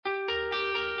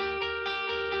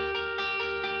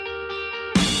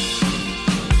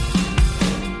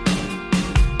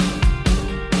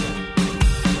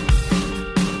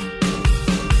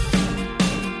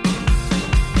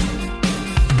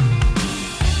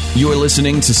You're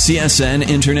listening to CSN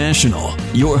International,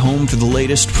 your home for the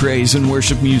latest praise and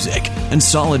worship music and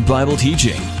solid Bible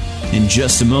teaching. In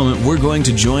just a moment, we're going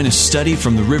to join a study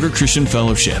from the River Christian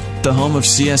Fellowship, the home of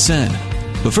CSN.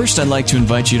 But first, I'd like to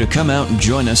invite you to come out and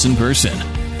join us in person.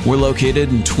 We're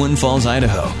located in Twin Falls,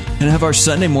 Idaho, and have our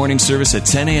Sunday morning service at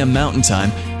 10 a.m. Mountain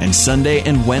Time and Sunday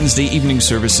and Wednesday evening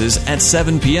services at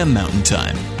 7 p.m. Mountain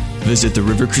Time. Visit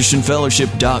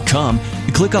theriverchristianfellowship.com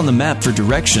and click on the map for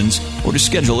directions or to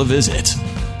schedule a visit.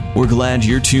 We're glad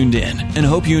you're tuned in and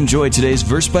hope you enjoyed today's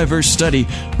verse-by-verse study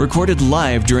recorded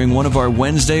live during one of our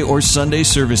Wednesday or Sunday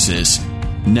services.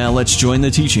 Now let's join the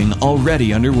teaching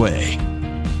already underway.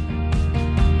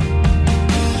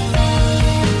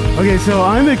 Okay, so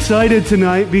I'm excited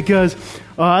tonight because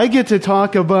I get to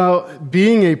talk about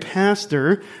being a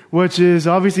pastor, which is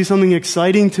obviously something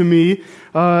exciting to me.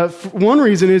 One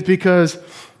reason is because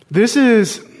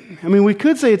we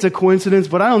could say it's a coincidence,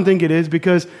 but I don't think it is,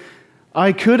 because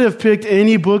I could have picked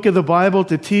any book of the Bible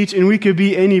to teach, and we could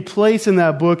be any place in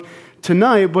that book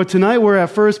tonight. But tonight we're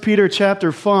at 1 Peter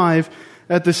chapter 5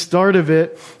 at the start of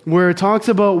it, where it talks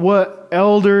about what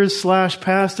elders /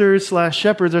 pastors /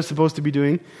 shepherds are supposed to be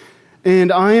doing.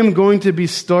 And I am going to be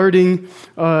starting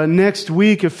next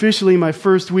week, officially my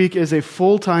first week as a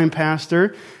full-time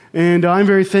pastor. And I'm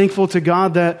very thankful to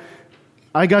God that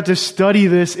I got to study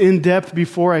this in depth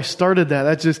before I started that.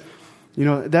 That's just,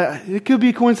 that it could be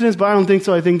a coincidence, but I don't think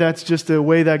so. I think that's just the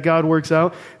way that God works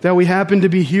out, that we happen to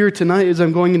be here tonight as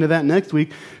I'm going into that next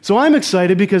week. So I'm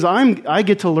excited because I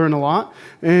get to learn a lot,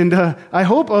 and I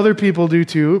hope other people do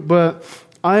too. But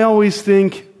I always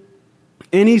think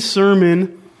any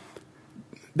sermon,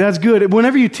 that's good.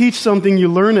 Whenever you teach something, you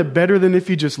learn it better than if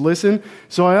you just listen.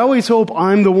 So I always hope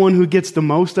I'm the one who gets the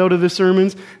most out of the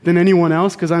sermons than anyone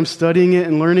else, because I'm studying it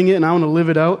and learning it, and I want to live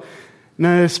it out.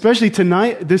 Now, especially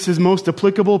tonight, this is most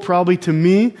applicable probably to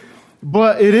me,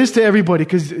 but it is to everybody,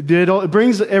 because it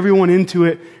brings everyone into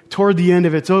it toward the end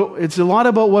of it. So it's a lot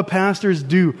about what pastors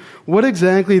do, what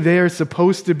exactly they are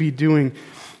supposed to be doing.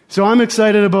 So I'm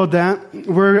excited about that.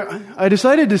 I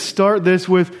decided to start this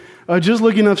with just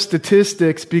looking up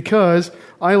statistics, because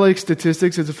I like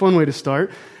statistics. It's a fun way to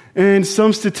start. And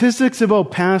some statistics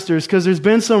about pastors, because there's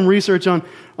been some research on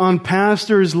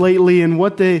pastors lately and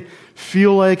what they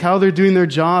feel like, how they're doing their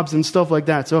jobs and stuff like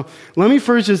that. So let me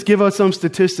first just give out some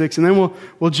statistics, and then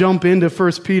we'll jump into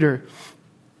 1 Peter.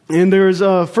 And there's,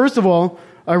 first of all,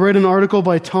 I read an article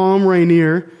by Tom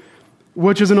Rainier,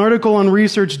 which is an article on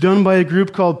research done by a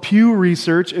group called Pew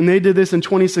Research, and they did this in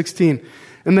 2016.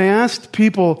 And they asked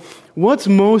people, what's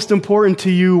most important to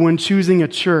you when choosing a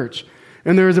church?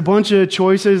 And there was a bunch of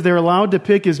choices. They're allowed to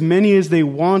pick as many as they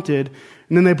wanted.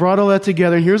 And then they brought all that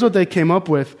together. And here's what they came up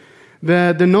with.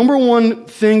 That the number one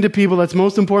thing to people that's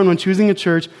most important when choosing a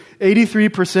church,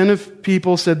 83% of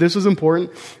people said this was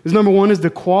important, is number one is the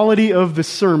quality of the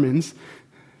sermons.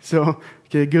 So,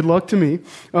 okay, good luck to me.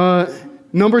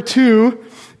 Number two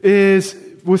is,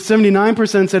 with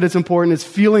 79% said it's important, is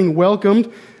feeling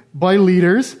welcomed by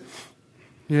leaders.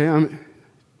 Yeah, I'm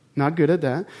not good at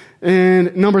that.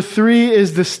 And number three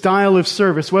is the style of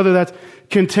service, whether that's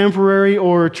contemporary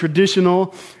or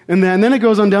traditional. And then it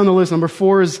goes on down the list. Number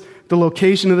four is the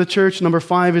location of the church. Number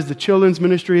five is the children's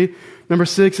ministry. Number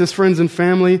six is friends and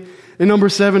family. And number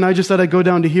seven, I just thought I'd go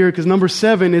down to here, because number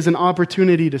seven is an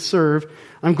opportunity to serve.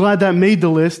 I'm glad that made the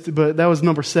list, but that was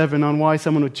number seven on why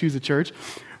someone would choose a church.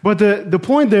 But the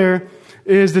point there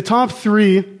is the top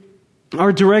three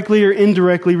are directly or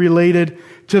indirectly related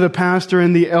to the pastor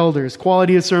and the elders.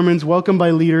 Quality of sermons, welcome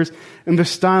by leaders, and the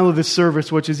style of the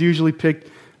service, which is usually picked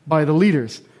by the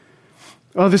leaders.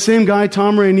 The same guy,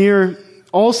 Tom Rainier,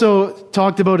 also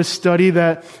talked about a study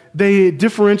that they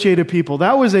differentiated people.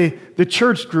 That was the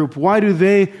church group. What do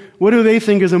they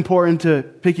think is important to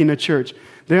picking a church?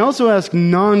 They also asked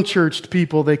non-churched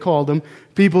people, they called them,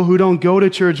 people who don't go to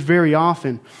church very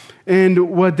often. And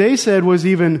what they said was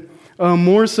even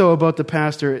more so about the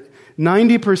pastor.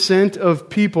 90% of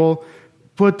people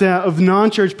of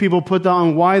non-church people put that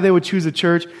on why they would choose a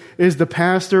church is the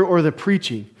pastor or the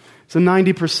preaching. So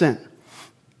 90%.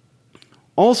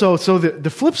 Also, so the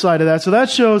flip side of that, so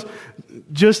that shows,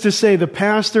 just to say, the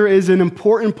pastor is an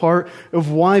important part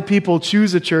of why people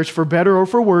choose a church, for better or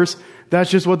for worse. That's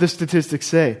just what the statistics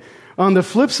say. On the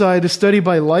flip side, the study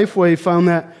by Lifeway found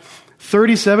that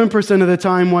 37% of the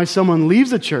time why someone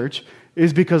leaves a church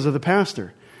is because of the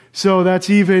pastor. So that's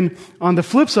even, on the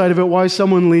flip side of it, why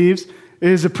someone leaves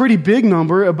is a pretty big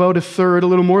number. About a third, a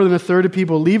little more than a third of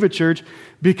people leave a church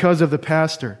because of the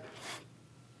pastor.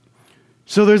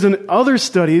 So there's other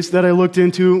studies that I looked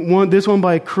into. This one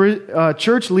by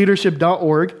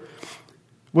churchleadership.org.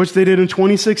 which they did in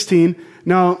 2016.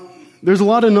 Now, there's a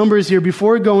lot of numbers here.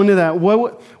 Before we go into that,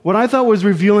 what I thought was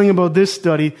revealing about this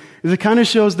study is it kind of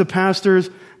shows the pastor's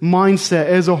mindset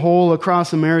as a whole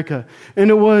across America. And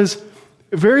it was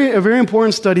a very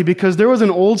important study because there was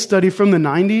an old study from the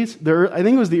 90s, I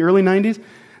think it was the early 90s,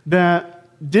 that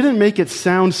didn't make it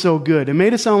sound so good. It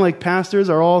made it sound like pastors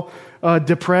are all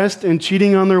depressed and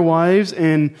cheating on their wives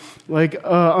and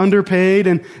underpaid,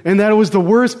 and that it was the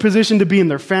worst position to be in.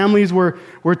 Their families were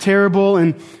terrible,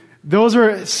 and those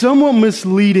are somewhat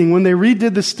misleading. When they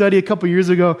redid the study a couple years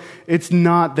ago, it's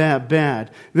not that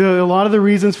bad. A lot of the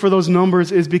reasons for those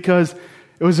numbers is because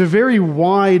it was a very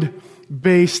wide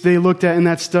base they looked at in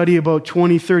that study about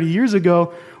 20, 30 years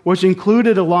ago, which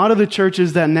included a lot of the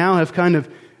churches that now have kind of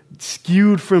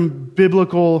skewed from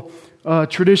biblical,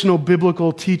 traditional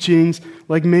biblical teachings,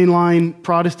 like mainline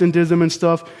Protestantism and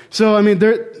stuff. So, I mean,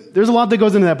 there's a lot that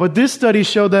goes into that. But this study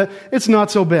showed that it's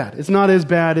not so bad. It's not as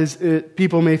bad as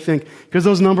people may think, because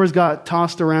those numbers got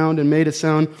tossed around and made it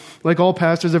sound like all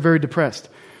pastors are very depressed.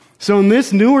 So in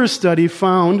this newer study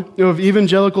found of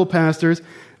evangelical pastors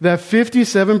that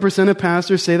 57% of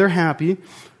pastors say they're happy,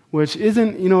 which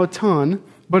isn't, a ton,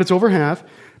 but it's over half.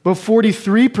 But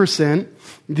 43%,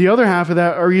 the other half of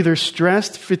that, are either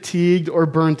stressed, fatigued, or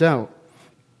burnt out.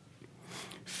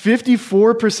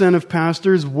 54% of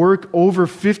pastors work over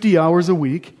 50 hours a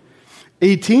week.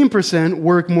 18%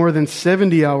 work more than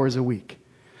 70 hours a week.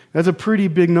 That's a pretty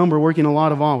big number, working a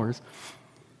lot of hours.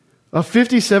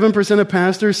 57% of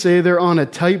pastors say they're on a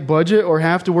tight budget or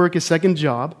have to work a second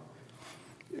job.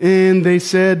 And they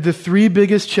said the three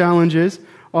biggest challenges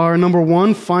are, number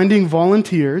one, finding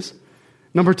volunteers.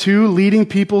 Number two, leading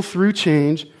people through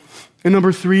change. And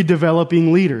number three,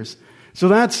 developing leaders. So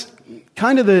that's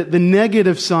kind of the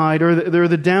negative side or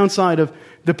the downside of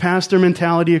the pastor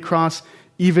mentality across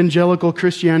evangelical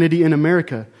Christianity in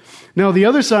America. Now, the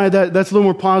other side, that's a little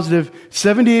more positive.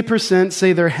 78%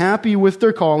 say they're happy with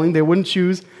their calling. They wouldn't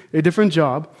choose a different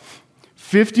job.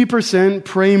 50%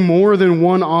 pray more than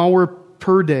 1 hour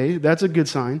per day. That's a good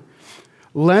sign.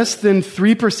 Less than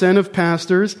 3% of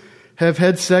pastors have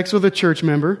had sex with a church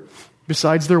member,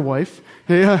 besides their wife.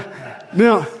 Yeah.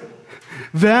 Now,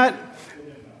 that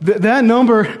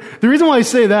number, the reason why I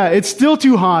say that, it's still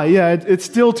too high. Yeah, it's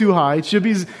still too high. It should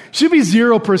be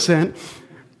 0%,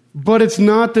 but it's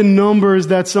not the numbers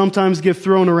that sometimes get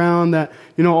thrown around that,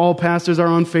 all pastors are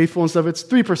unfaithful and stuff. It's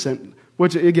 3%,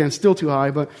 which, again, still too high,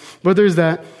 but there's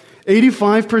that.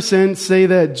 85% say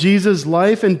that Jesus'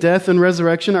 life and death and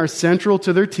resurrection are central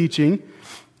to their teaching,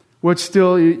 which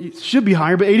still should be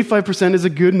higher, but 85% is a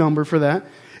good number for that.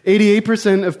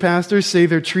 88% of pastors say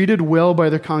they're treated well by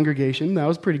their congregation. That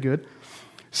was pretty good.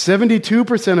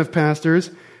 72% of pastors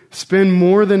spend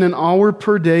more than an hour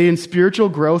per day in spiritual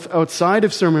growth outside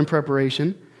of sermon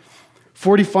preparation.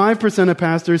 45% of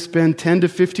pastors spend 10 to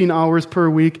 15 hours per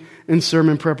week in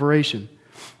sermon preparation.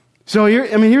 So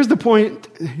here's the point.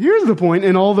 Here's the point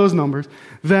in all those numbers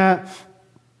that,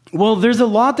 well, there's a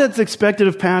lot that's expected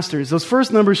of pastors. Those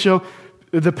first numbers show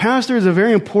the pastor is a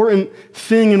very important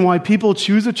thing in why people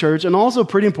choose a church, and also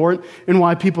pretty important in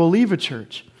why people leave a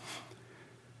church.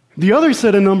 The other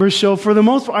set of numbers show, for the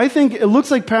most part, I think it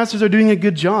looks like pastors are doing a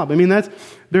good job. I mean,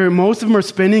 most of them are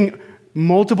spending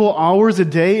multiple hours a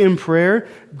day in prayer,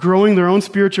 growing their own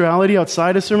spirituality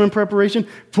outside of sermon preparation,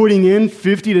 putting in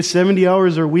 50 to 70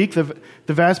 hours a week, the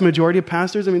vast majority of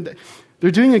pastors. I mean,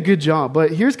 they're doing a good job.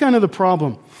 But here's kind of the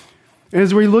problem.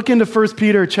 As we look into 1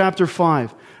 Peter chapter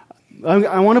 5,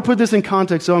 I want to put this in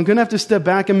context, so I'm going to have to step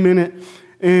back a minute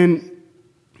and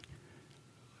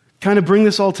kind of bring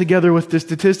this all together with the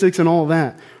statistics and all of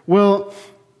that. Well,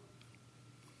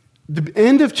 the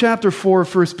end of chapter 4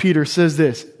 of 1 Peter says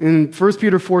this, in 1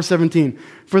 Peter 4:17,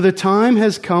 "For the time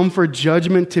has come for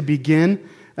judgment to begin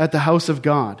at the house of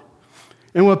God."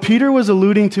 And what Peter was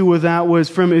alluding to with that was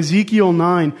from Ezekiel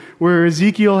 9, where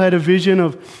Ezekiel had a vision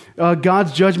of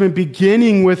God's judgment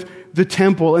beginning with the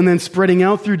temple and then spreading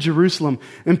out through Jerusalem.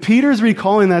 And Peter's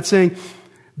recalling that, saying,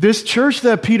 this church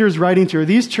that Peter's writing to, or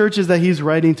these churches that he's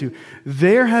writing to,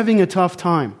 they're having a tough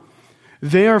time.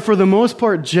 They are, for the most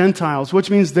part, Gentiles, which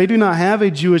means they do not have a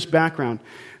Jewish background.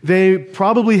 They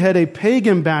probably had a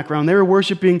pagan background. They were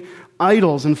worshiping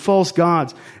idols and false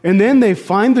gods. And then they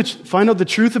find out the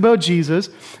truth about Jesus.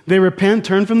 They repent,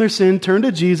 turn from their sin, turn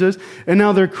to Jesus, and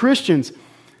now they're Christians.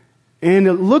 And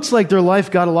it looks like their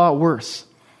life got a lot worse.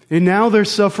 And now they're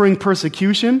suffering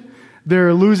persecution.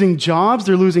 They're losing jobs.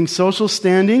 They're losing social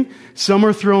standing. Some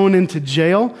are thrown into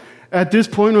jail. At this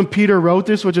point when Peter wrote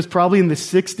this, which is probably in the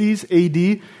 60s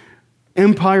AD,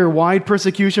 empire-wide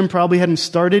persecution probably hadn't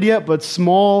started yet, but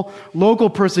small local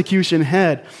persecution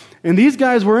had. And these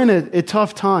guys were in a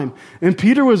tough time. And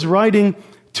Peter was writing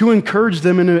to encourage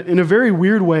them in a very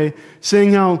weird way,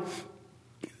 saying how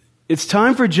it's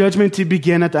time for judgment to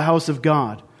begin at the house of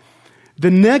God.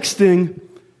 The next thing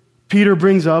Peter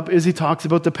brings up is he talks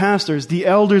about the pastors, the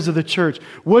elders of the church.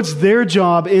 What's their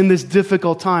job in this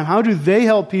difficult time? How do they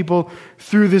help people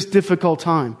through this difficult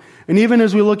time? And even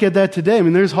as we look at that today, I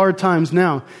mean, there's hard times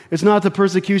now. It's not the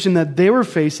persecution that they were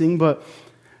facing, but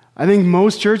I think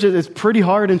most churches, it's pretty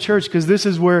hard in church because this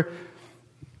is where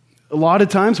a lot of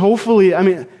times, hopefully, I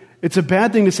mean, it's a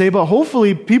bad thing to say, but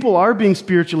hopefully people are being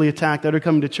spiritually attacked that are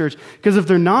coming to church. Because if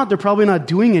they're not, they're probably not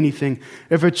doing anything.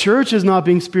 If a church is not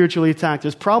being spiritually attacked,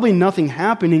 there's probably nothing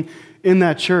happening in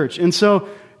that church. And so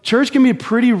church can be a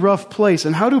pretty rough place.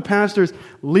 And how do pastors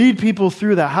lead people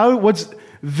through that? What's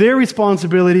their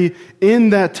responsibility in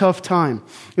that tough time?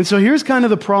 And so here's kind of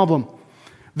the problem.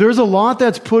 There's a lot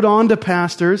that's put onto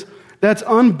pastors that's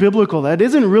unbiblical. That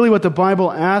isn't really what the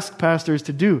Bible asks pastors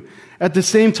to do. At the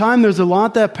same time, there's a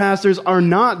lot that pastors are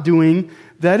not doing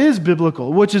that is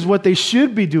biblical, which is what they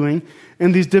should be doing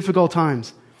in these difficult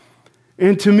times.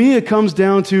 And to me, it comes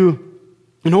down to,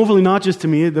 and hopefully not just to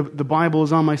me, the Bible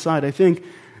is on my side, I think,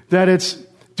 that it's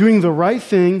doing the right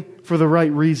thing for the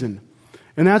right reason.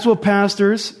 And that's what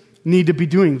pastors need to be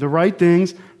doing, the right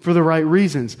things for the right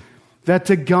reasons. That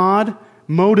to God,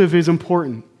 motive is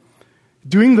important.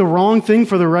 Doing the wrong thing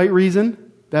for the right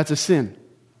reason, that's a sin.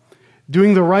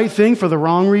 Doing the right thing for the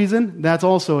wrong reason, that's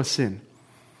also a sin.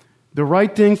 The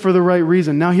right thing for the right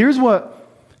reason. Now here's what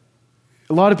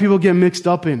a lot of people get mixed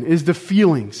up in, is the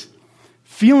feelings.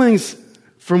 Feelings,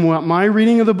 from what my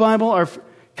reading of the Bible, are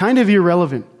kind of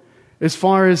irrelevant as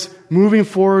far as moving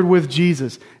forward with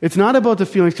Jesus. It's not about the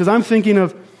feelings, because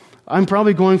I'm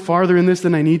probably going farther in this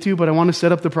than I need to, but I want to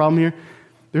set up the problem here.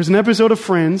 There's an episode of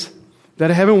Friends that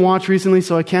I haven't watched recently,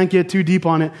 so I can't get too deep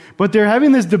on it. But they're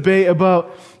having this debate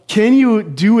about, can you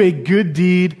do a good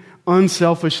deed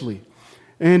unselfishly?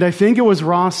 And I think it was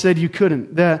Ross said you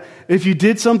couldn't. That if you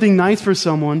did something nice for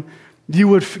someone, you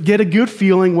would get a good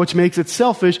feeling, which makes it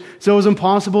selfish, so it was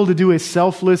impossible to do a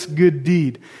selfless good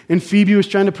deed. And Phoebe was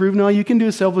trying to prove, no, you can do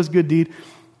a selfless good deed.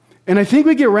 And I think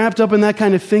we get wrapped up in that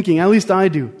kind of thinking, at least I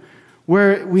do,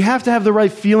 where we have to have the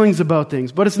right feelings about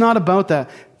things. But it's not about that.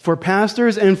 For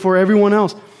pastors and for everyone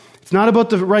else, it's not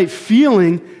about the right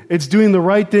feeling, it's doing the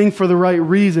right thing for the right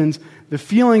reasons. The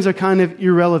feelings are kind of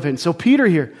irrelevant. So Peter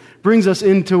here brings us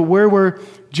into where we're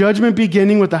judgment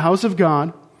beginning with the house of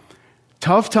God.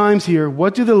 Tough times here.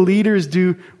 What do the leaders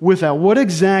do with that? What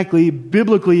exactly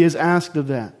biblically is asked of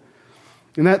that?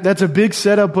 And that's a big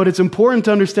setup, but it's important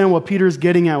to understand what Peter is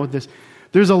getting at with this.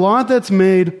 There's a lot that's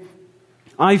made,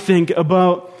 I think,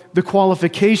 about the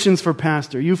qualifications for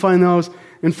pastor. You find those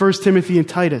in 1 Timothy and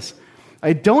Titus.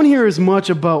 I don't hear as much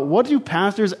about what do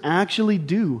pastors actually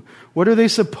do? What are they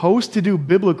supposed to do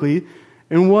biblically?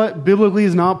 And what biblically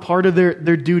is not part of their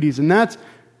duties? And that's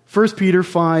 1 Peter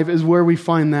 5 is where we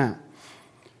find that.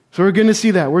 So we're going to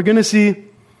see that. We're going to see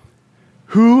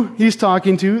who he's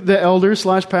talking to, the elders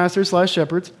 / pastors /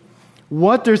 shepherds,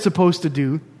 what they're supposed to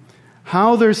do,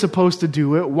 how they're supposed to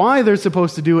do it, why they're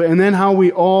supposed to do it, and then how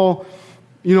we all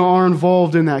are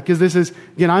involved in that. Because this is,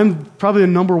 again, I'm probably the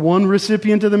number one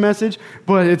recipient of the message,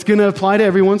 but it's going to apply to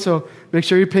everyone, so make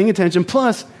sure you're paying attention.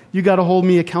 Plus, you got to hold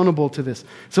me accountable to this.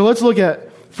 So let's look at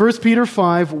 1 Peter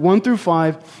 5, 1 through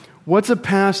 5. What's a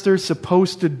pastor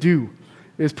supposed to do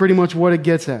is pretty much what it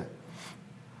gets at.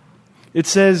 It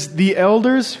says, "The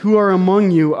elders who are among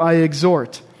you I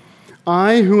exhort,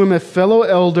 I who am a fellow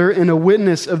elder and a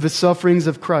witness of the sufferings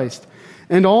of Christ,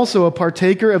 and also a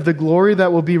partaker of the glory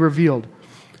that will be revealed.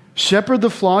 Shepherd the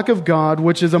flock of God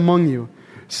which is among you,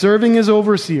 serving as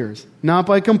overseers, not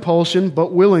by compulsion,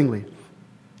 but willingly,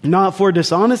 not for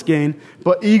dishonest gain,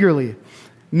 but eagerly,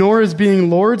 nor as being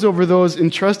lords over those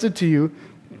entrusted to you,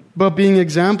 but being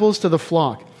examples to the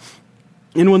flock.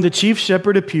 And when the chief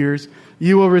shepherd appears,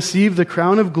 you will receive the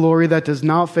crown of glory that does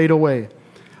not fade away.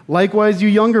 Likewise, you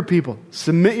younger people,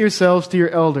 submit yourselves to your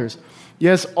elders.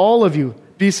 Yes, all of you,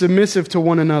 be submissive to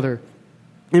one another,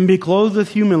 and be clothed with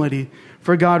humility,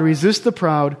 for God resists the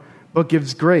proud, but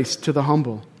gives grace to the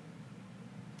humble."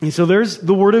 And so there's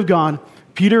the word of God.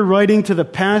 Peter writing to the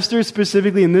pastors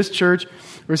specifically in this church,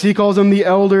 or as he calls them, the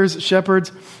elders,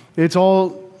 shepherds. It's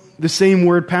all the same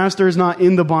word. Pastor is not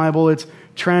in the Bible. It's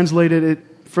translated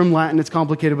from Latin. It's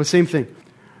complicated, but same thing.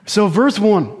 So verse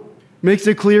 1 makes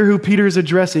it clear who Peter is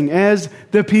addressing. As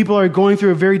the people are going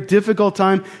through a very difficult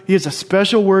time, he has a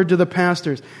special word to the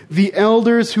pastors. "The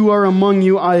elders who are among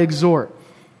you I exhort."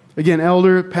 Again,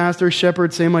 elder, pastor,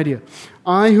 shepherd, same idea.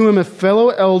 "I who am a fellow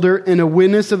elder and a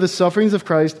witness of the sufferings of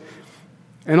Christ,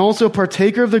 and also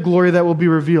partaker of the glory that will be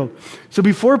revealed. So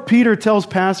before Peter tells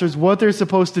pastors what they're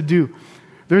supposed to do,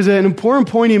 there's an important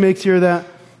point he makes here that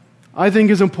I think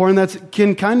is important that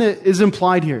is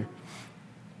implied here.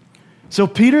 So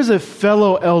Peter's a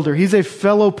fellow elder. He's a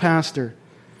fellow pastor.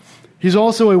 He's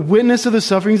also a witness of the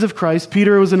sufferings of Christ.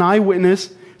 Peter was an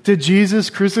eyewitness to Jesus'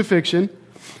 crucifixion,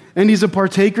 and he's a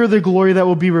partaker of the glory that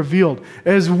will be revealed,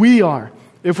 as we are.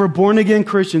 If we're born-again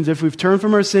Christians, if we've turned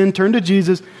from our sin, turned to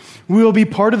Jesus, we will be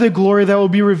part of the glory that will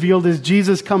be revealed as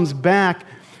Jesus comes back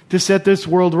to set this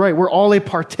world right. We're all a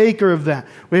partaker of that.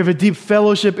 We have a deep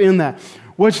fellowship in that.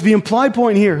 What's the implied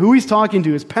point here? Who he's talking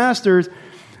to is pastors,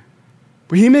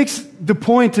 but he makes the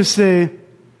point to say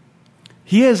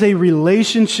he has a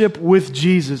relationship with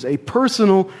Jesus, a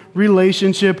personal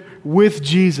relationship with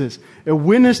Jesus, a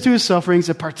witness to his sufferings,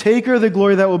 a partaker of the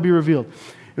glory that will be revealed.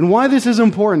 And why this is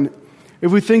important,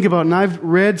 if we think about it, and I've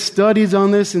read studies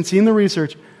on this and seen the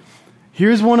research,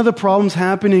 here's one of the problems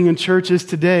happening in churches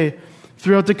today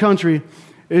throughout the country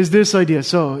is this idea.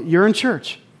 So you're in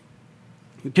church.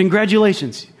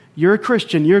 Congratulations. You're a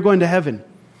Christian. You're going to heaven.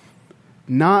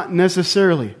 Not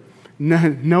necessarily.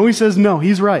 No, he says no.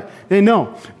 He's right. They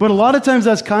know. But a lot of times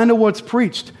that's kind of what's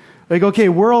preached. Like, okay,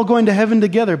 we're all going to heaven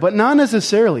together, but not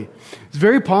necessarily. It's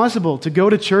very possible to go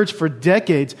to church for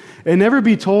decades and never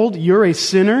be told you're a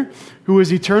sinner who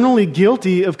is eternally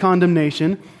guilty of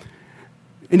condemnation.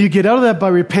 And you get out of that by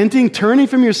repenting, turning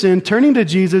from your sin, turning to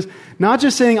Jesus, not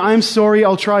just saying, I'm sorry,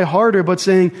 I'll try harder, but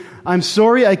saying, I'm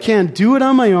sorry, I can't do it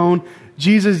on my own.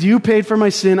 Jesus, you paid for my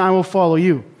sin, I will follow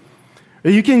you.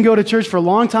 You can go to church for a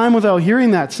long time without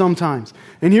hearing that sometimes.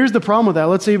 And here's the problem with that.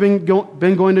 Let's say you've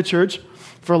been going to church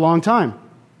for a long time.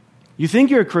 You think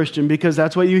you're a Christian because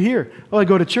that's what you hear. Oh, I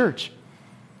go to church.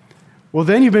 Well,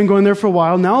 then you've been going there for a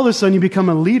while. Now all of a sudden you become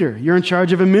a leader. You're in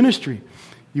charge of a ministry.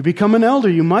 You become an elder.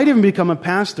 You might even become a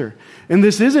pastor. And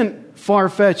this isn't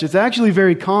far-fetched. It's actually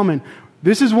very common.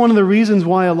 This is one of the reasons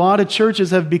why a lot of churches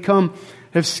have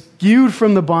skewed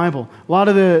from the Bible. A lot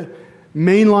of the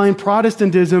mainline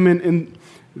Protestantism and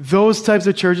those types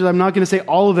of churches, I'm not going to say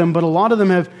all of them, but a lot of them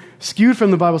have skewed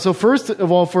from the Bible. So first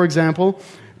of all, for example,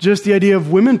 just the idea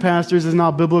of women pastors is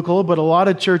not biblical, but a lot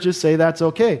of churches say that's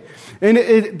okay. And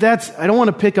I don't want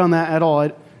to pick on that at all.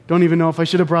 I don't even know if I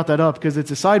should have brought that up because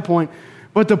it's a side point.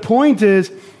 But the point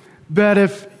is that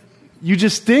if you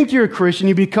just think you're a Christian,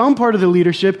 you become part of the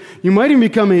leadership, you might even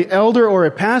become an elder or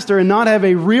a pastor and not have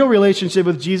a real relationship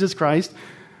with Jesus Christ.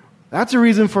 That's a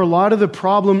reason for a lot of the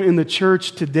problem in the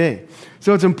church today.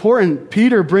 So it's important.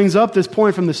 Peter brings up this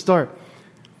point from the start.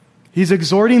 He's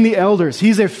exhorting the elders.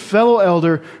 He's a fellow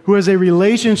elder who has a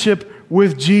relationship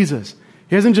with Jesus.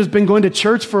 He hasn't just been going to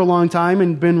church for a long time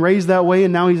and been raised that way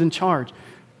and now he's in charge.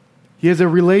 He has a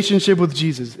relationship with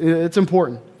Jesus. It's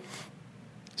important.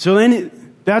 So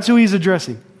then that's who he's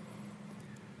addressing.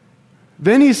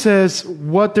 Then he says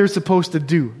what they're supposed to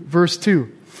do. Verse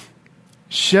 2.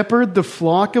 Shepherd the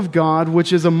flock of God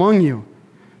which is among you,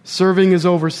 serving as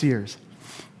overseers.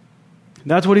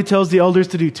 That's what he tells the elders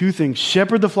to do. Two things.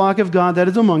 Shepherd the flock of God that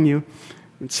is among you.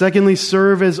 And secondly,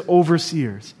 serve as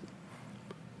overseers.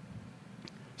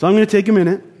 So I'm going to take a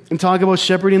minute and talk about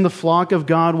shepherding the flock of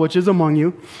God which is among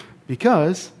you.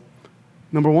 Because,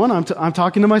 number one, I'm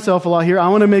talking to myself a lot here. I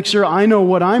want to make sure I know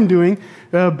what I'm doing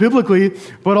biblically.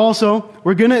 But also,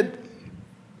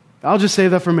 I'll just say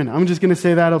that for a minute. I'm just going to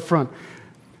say that up front.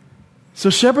 So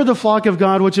shepherd the flock of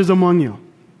God which is among you.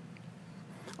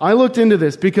 I looked into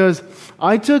this because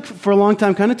I took for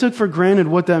granted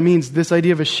what that means, this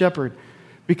idea of a shepherd,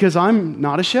 because I'm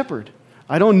not a shepherd.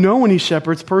 I don't know any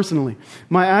shepherds personally.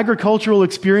 My agricultural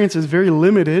experience is very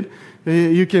limited.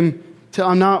 You can tell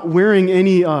I'm not wearing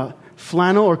any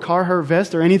flannel or Carhartt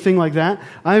vest or anything like that.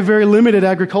 I have very limited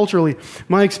agriculturally.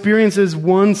 My experience is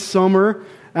one summer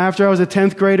after I was a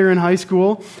 10th grader in high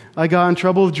school, I got in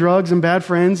trouble with drugs and bad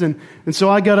friends, and so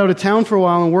I got out of town for a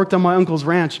while and worked on my uncle's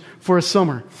ranch for a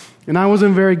summer. And I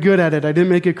wasn't very good at it. I didn't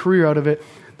make a career out of it.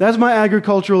 That's my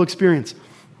agricultural experience.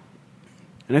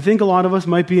 And I think a lot of us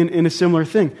might be in a similar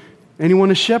thing.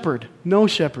 Anyone a shepherd? No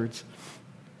shepherds.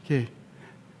 Okay.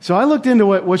 So I looked into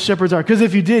what shepherds are, because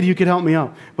if you did, you could help me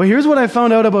out. But here's what I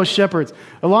found out about shepherds.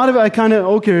 A lot of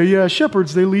it,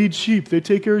 shepherds, they lead sheep. They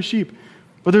take care of sheep.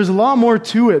 But there's a lot more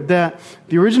to it that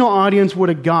the original audience would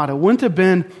have got. It wouldn't have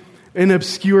been an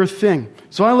obscure thing.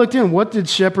 So I looked in. What did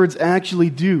shepherds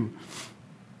actually do?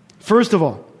 First of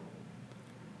all,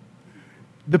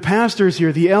 the pastors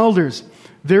here, the elders,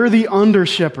 they're the under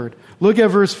shepherd. Look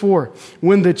at verse 4.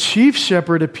 When the chief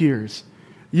shepherd appears,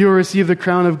 you will receive the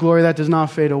crown of glory that does not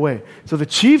fade away. So the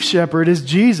chief shepherd is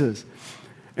Jesus.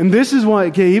 And this is why,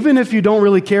 okay, even if you don't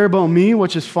really care about me,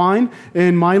 which is fine,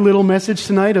 in my little message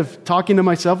tonight of talking to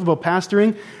myself about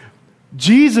pastoring,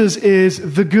 Jesus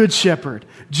is the good shepherd.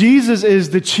 Jesus is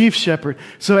the chief shepherd.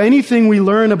 So anything we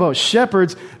learn about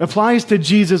shepherds applies to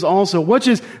Jesus also, which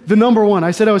is the number one.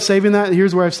 I said I was saving that.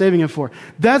 Here's where I'm saving it for.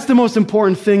 That's the most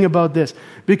important thing about this,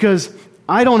 because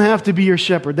I don't have to be your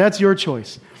shepherd. That's your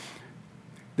choice.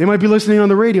 They might be listening on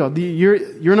the radio.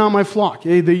 You're not my flock.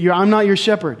 I'm not your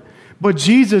shepherd. But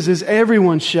Jesus is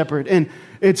everyone's shepherd. And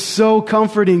it's so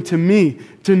comforting to me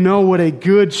to know what a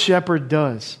good shepherd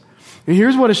does. And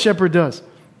here's what a shepherd does.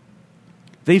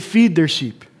 They feed their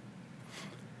sheep.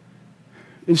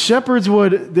 And shepherds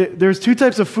there's two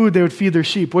types of food they would feed their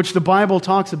sheep, which the Bible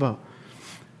talks about.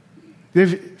 They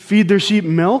feed their sheep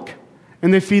milk,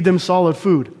 and they feed them solid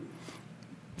food.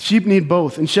 Sheep need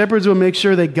both, and shepherds will make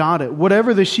sure they got it.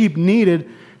 Whatever the sheep needed,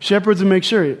 shepherds will make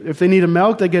sure. If they need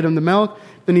milk, they get them the milk.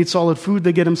 If they need solid food,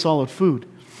 they get them solid food.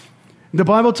 The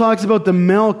Bible talks about the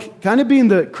milk kind of being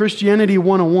the Christianity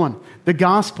 101, the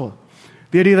gospel.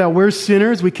 The idea that we're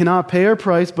sinners, we cannot pay our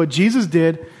price, but Jesus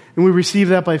did, and we receive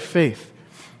that by faith.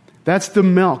 That's the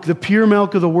milk, the pure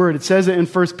milk of the Word. It says it in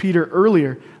 1 Peter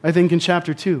earlier, I think in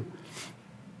chapter 2.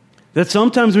 That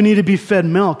sometimes we need to be fed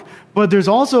milk. But there's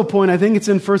also a point, I think it's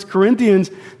in 1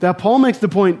 Corinthians, that Paul makes the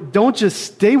point, don't just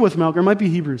stay with milk, or it might be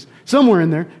Hebrews, somewhere in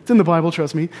there. It's in the Bible,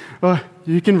 trust me.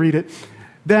 You can read it.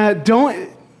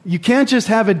 You can't just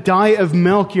have a diet of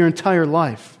milk your entire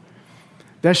life.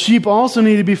 That sheep also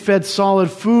need to be fed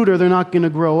solid food or they're not going to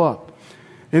grow up.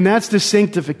 And that's the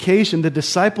sanctification, the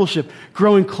discipleship,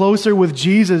 growing closer with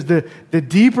Jesus, the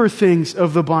deeper things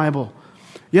of the Bible.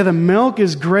 Yeah, the milk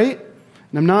is great,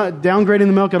 and I'm not downgrading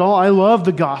the milk at all. I love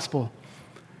the gospel.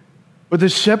 But the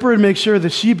shepherd makes sure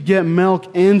the sheep get milk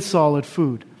and solid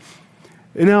food.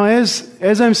 And now,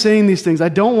 as I'm saying these things, I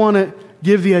don't want to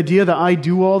give the idea that I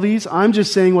do all these. I'm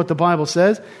just saying what the Bible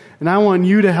says. And I want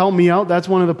you to help me out. That's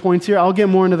one of the points here. I'll get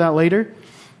more into that later.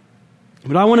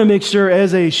 But I want to make sure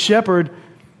as a shepherd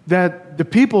that the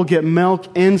people get milk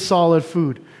and solid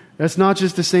food. That's not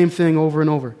just the same thing over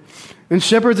and over. And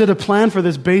shepherds had a plan for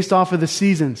this based off of the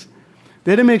seasons.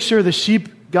 They had to make sure the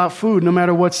sheep got food no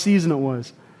matter what season it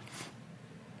was.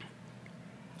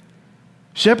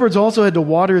 Shepherds also had to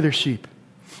water their sheep.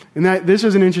 And this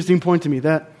was an interesting point to me,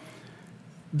 that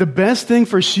the best thing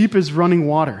for sheep is running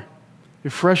water.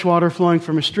 If fresh water flowing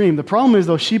from a stream. The problem is,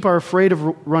 though, sheep are afraid of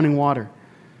running water.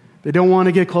 They don't want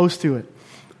to get close to it.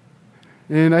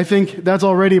 And I think that's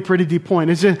already a pretty deep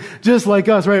point. It's just like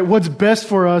us, right? What's best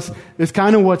for us is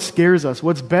kind of what scares us.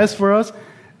 What's best for us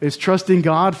is trusting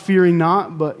God, fearing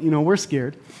not, but, we're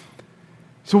scared.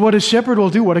 So what a shepherd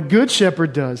will do, what a good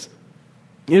shepherd does,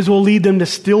 is will lead them to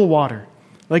still water.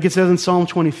 Like it says in Psalm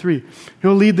 23.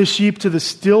 He'll lead the sheep to the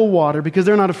still water because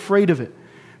they're not afraid of it.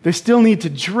 They still need to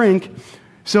drink,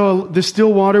 so the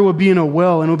still water would be in a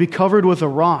well and it would be covered with a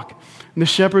rock. And the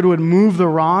shepherd would move the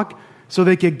rock so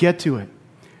they could get to it.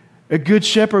 A good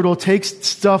shepherd will take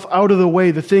stuff out of the way,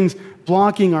 the things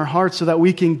blocking our hearts, so that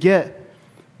we can get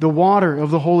the water of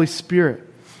the Holy Spirit.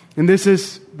 And this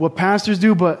is what pastors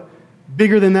do, but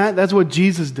bigger than that, that's what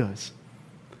Jesus does.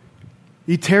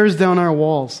 He tears down our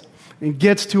walls and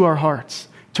gets to our hearts,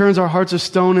 turns our hearts of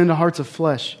stone into hearts of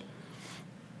flesh.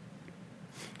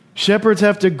 Shepherds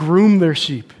have to groom their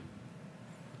sheep.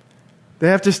 They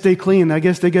have to stay clean. I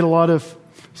guess they get a lot of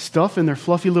stuff in their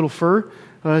fluffy little fur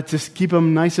to keep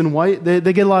them nice and white.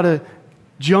 They get a lot of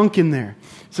junk in there.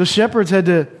 So shepherds had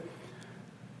to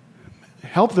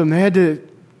help them. They had to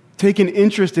take an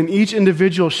interest in each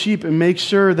individual sheep and make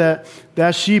sure that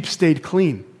that sheep stayed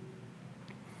clean.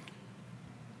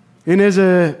 And as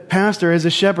a pastor, as a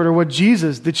shepherd, or what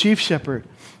Jesus, the chief shepherd,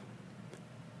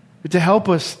 to help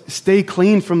us stay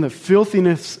clean from the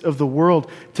filthiness of the world,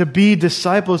 to be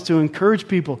disciples, to encourage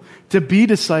people, to be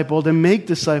discipled and make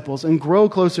disciples and grow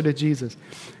closer to Jesus.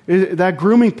 That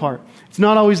grooming part, it's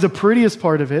not always the prettiest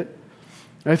part of it.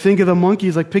 I think of the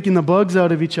monkeys like picking the bugs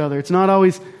out of each other. It's not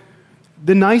always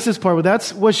the nicest part, but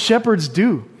that's what shepherds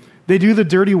do. They do the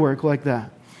dirty work like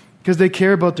that because they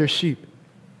care about their sheep.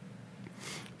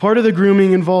 Part of the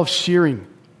grooming involves shearing.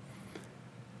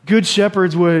 Good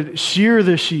shepherds would shear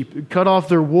the sheep, cut off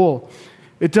their wool.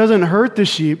 It doesn't hurt the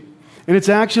sheep, and it's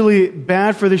actually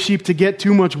bad for the sheep to get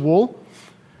too much wool,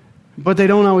 but they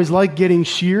don't always like getting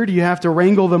sheared. You have to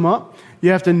wrangle them up.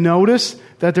 You have to notice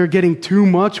that they're getting too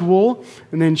much wool,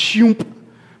 and then shoomp.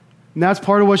 And that's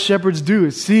part of what shepherds do,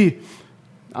 is see,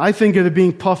 I think of it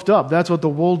being puffed up. That's what the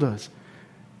wool does.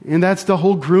 And that's the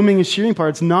whole grooming and shearing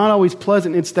part. It's not always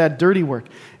pleasant. It's that dirty work.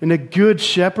 And a good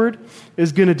shepherd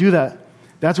is going to do that.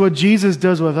 That's what Jesus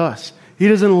does with us. He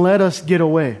doesn't let us get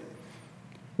away.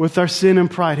 with our sin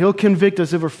and pride. He'll convict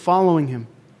us if we're following Him.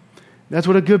 That's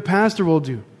what a good pastor will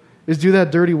do, is do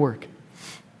that dirty work.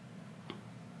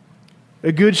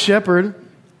 A good shepherd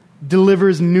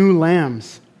delivers new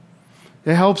lambs.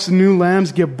 It helps new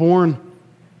lambs get born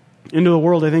into the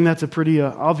world. I think that's a pretty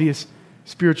obvious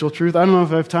spiritual truth. I don't know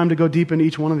if I have time to go deep into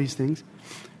each one of these things,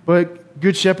 but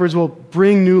good shepherds will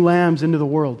bring new lambs into the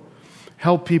world,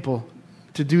 help people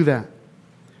to do that,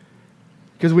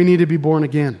 because we need to be born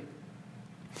again.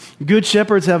 Good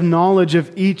shepherds have knowledge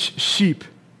of each sheep.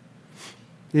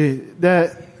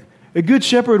 That a good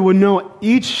shepherd would know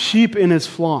each sheep in his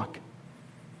flock.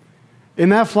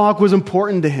 And that flock was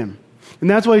important to him. And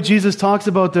that's why Jesus talks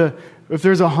about if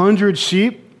there's 100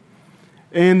 sheep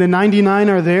and the 99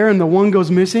 are there and the one goes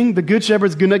missing, the good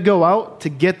shepherd's going to go out to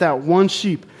get that one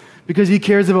sheep because he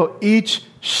cares about each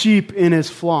sheep in his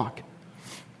flock.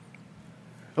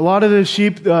 A lot of the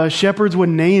sheep, shepherds would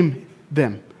name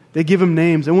them. They give them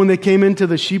names. And when they came into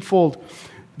the sheepfold,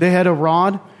 they had a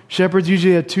rod. Shepherds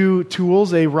usually had two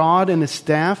tools, a rod and a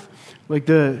staff, like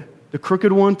the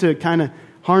crooked one to kind of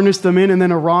harness them in, and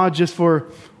then a rod just for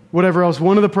whatever else.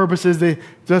 One of the purposes,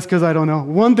 just because I don't know,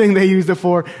 one thing they used it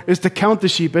for is to count the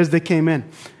sheep as they came in.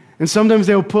 And sometimes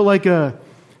they would put like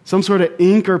some sort of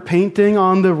ink or paint thing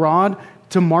on the rod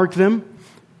to mark them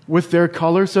with their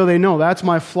color so they know that's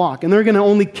my flock. And they're going to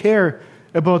only care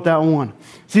about that one.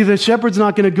 See, the shepherd's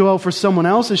not going to go out for someone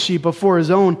else's sheep, but for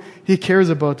his own, he cares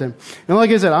about them. And like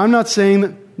I said, I'm not saying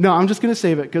that, no, I'm just going to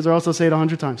save it because I'll also say it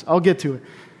 100 times. I'll get to it.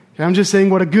 Okay, I'm just saying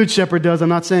what a good shepherd does. I'm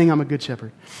not saying I'm a good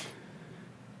shepherd.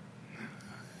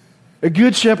 A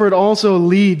good shepherd also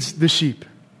leads the sheep.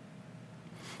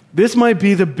 This might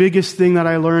be the biggest thing that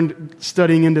I learned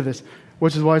studying into this,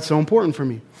 which is why it's so important for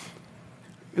me.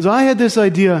 Because I had this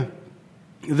idea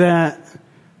that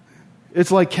it's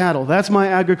like cattle. That's my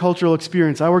agricultural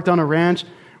experience. I worked on a ranch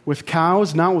with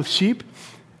cows, not with sheep.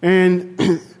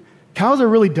 And cows are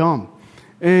really dumb.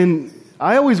 And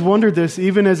I always wondered this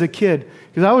even as a kid.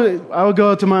 Because I would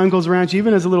go out to my uncle's ranch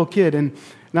even as a little kid. And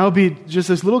I would be just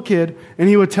this little kid. And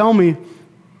he would tell me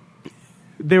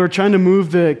they were trying to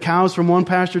move the cows from one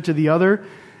pasture to the other.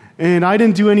 And I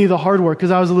didn't do any of the hard work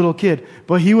because I was a little kid.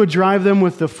 But he would drive them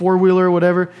with the four-wheeler or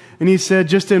whatever. And he said,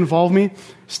 just to involve me,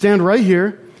 stand right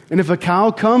here. And if a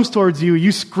cow comes towards you,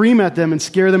 you scream at them and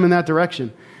scare them in that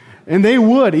direction. And they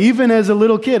would, even as a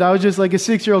little kid. I was just like a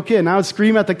 6-year-old kid. And I would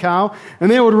scream at the cow, and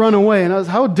they would run away. And I was,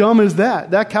 how dumb is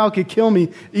that? That cow could kill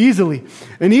me easily.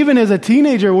 And even as a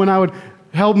teenager, when I would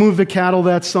help move the cattle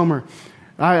that summer,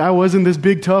 I wasn't this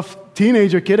big, tough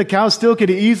teenager kid. A cow still could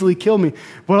easily kill me.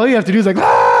 But all you have to do is like,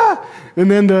 ah! And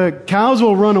then the cows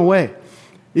will run away,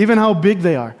 even how big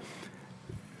they are.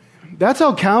 That's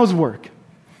how cows work.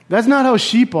 That's not how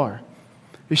sheep are.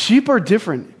 The sheep are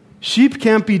different. Sheep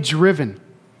can't be driven.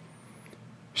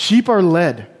 Sheep are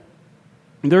led.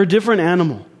 They're a different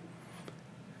animal.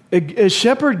 A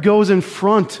shepherd goes in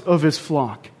front of his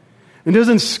flock and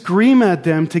doesn't scream at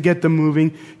them to get them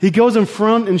moving. He goes in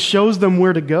front and shows them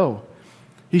where to go.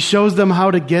 He shows them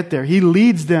how to get there. He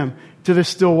leads them to the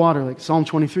still water, like Psalm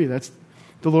 23. That's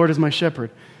the Lord is my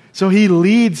shepherd. So he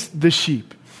leads the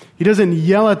sheep. He doesn't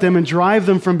yell at them and drive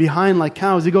them from behind like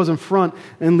cows. He goes in front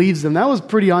and leads them. That was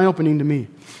pretty eye-opening to me.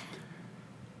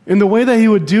 And the way that he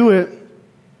would do it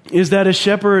is that a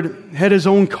shepherd had his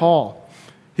own call.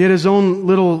 He had his own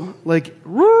little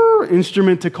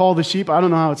instrument to call the sheep. I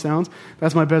don't know how it sounds.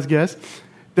 That's my best guess.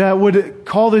 That would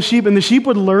call the sheep, and the sheep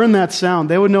would learn that sound.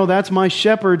 They would know that's my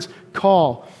shepherd's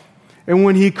call. And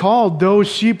when he called, those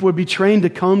sheep would be trained to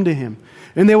come to him.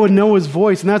 And they would know his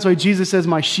voice. And that's why Jesus says,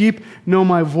 my sheep know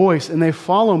my voice and they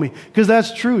follow me. Because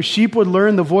that's true. Sheep would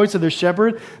learn the voice of their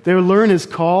shepherd. They would learn his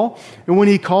call. And when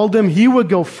he called them, he would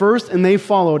go first and they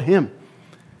followed him.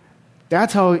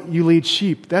 That's how you lead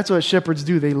sheep. That's what shepherds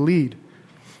do. They lead.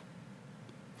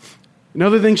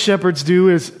 Another thing shepherds do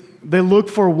is they look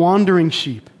for wandering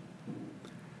sheep.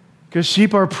 Because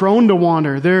sheep are prone to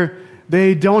wander.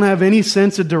 They don't have any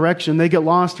sense of direction. They get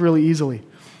lost really easily.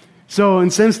 So,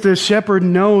 and since the shepherd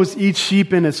knows each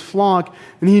sheep in his flock,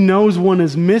 and he knows one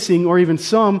is missing, or even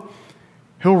some,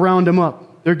 he'll round them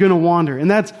up. They're going to wander.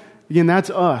 And that's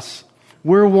us.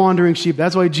 We're wandering sheep.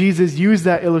 That's why Jesus used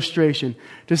that illustration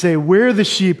to say, we're the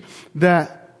sheep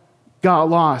that got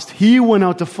lost. He went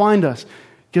out to find us.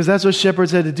 Because that's what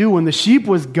shepherds had to do. When the sheep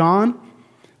was gone,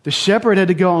 the shepherd had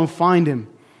to go and find him.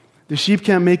 The sheep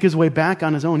can't make his way back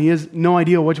on his own. He has no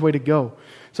idea which way to go.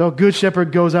 So a good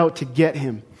shepherd goes out to get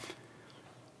him.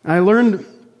 I learned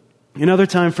another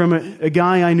time from a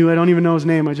guy I knew, I don't even know his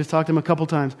name, I just talked to him a couple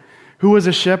times, who was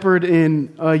a shepherd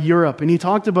in Europe. And he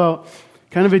talked about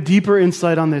kind of a deeper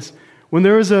insight on this. When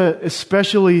there was a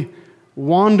especially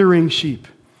wandering sheep.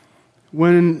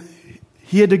 When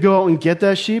he had to go out and get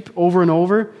that sheep over and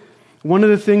over, one of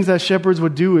the things that shepherds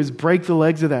would do is break the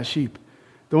legs of that sheep,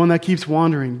 the one that keeps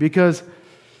wandering, because it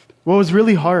was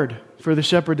really hard for the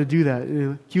shepherd to do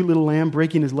that. Cute little lamb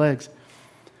breaking his legs.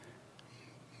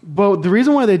 But the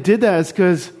reason why they did that is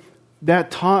because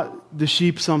that taught the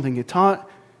sheep something. It taught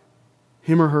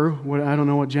him or her, I don't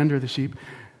know what gender the sheep,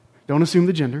 don't assume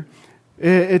the gender.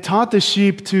 It taught the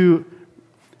sheep to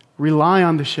rely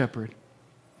on the shepherd.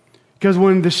 Because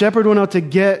when the shepherd went out to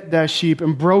get that sheep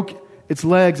and broke its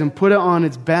legs and put it on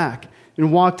its back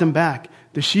and walked him back,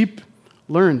 the sheep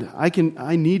learned,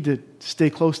 I need to stay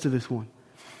close to this one.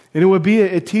 And it would be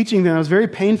a teaching that was very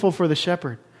painful for the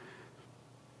shepherd.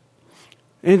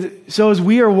 And so as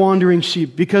we are wandering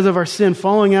sheep because of our sin,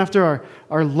 following after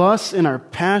our lusts and our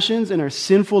passions and our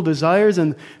sinful desires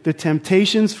and the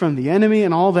temptations from the enemy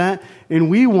and all that,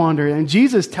 and we wander, and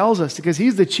Jesus tells us, because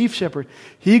he's the chief shepherd,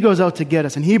 he goes out to get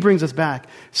us and he brings us back.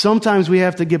 Sometimes we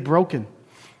have to get broken.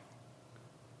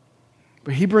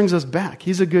 But he brings us back.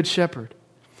 He's a good shepherd.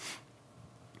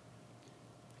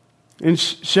 And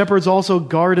shepherds also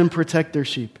guard and protect their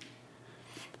sheep.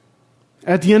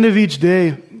 At the end of each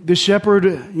day, the shepherd,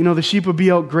 the sheep would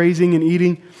be out grazing and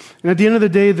eating. And at the end of the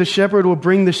day, the shepherd will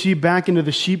bring the sheep back into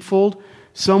the sheepfold.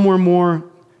 Some were more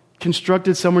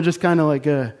constructed. Some were just kind of like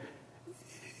a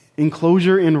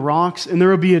enclosure in rocks. And there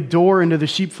will be a door into the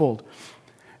sheepfold.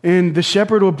 And the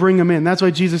shepherd will bring them in. That's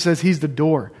why Jesus says he's the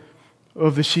door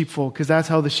of the sheepfold, because that's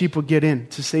how the sheep will get in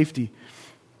to safety.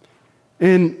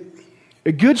 And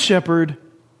a good shepherd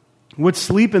would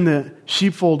sleep in the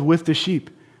sheepfold with the sheep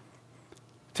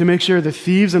to make sure the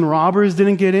thieves and robbers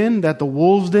didn't get in, that the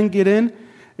wolves didn't get in.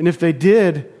 And if they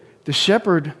did, the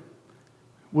shepherd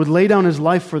would lay down his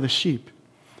life for the sheep.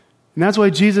 And that's why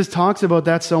Jesus talks about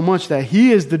that so much, that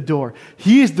he is the door.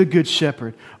 He is the good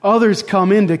shepherd. Others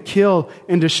come in to kill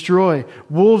and destroy.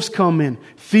 Wolves come in.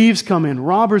 Thieves come in.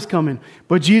 Robbers come in.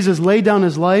 But Jesus laid down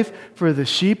his life for the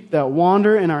sheep that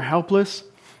wander and are helpless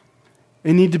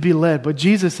and need to be led. But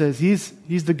Jesus says he's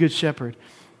the good shepherd.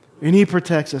 And he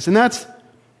protects us. And that's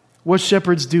what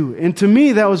shepherds do. And to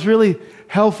me, that was really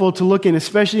helpful to look in,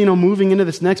 especially, moving into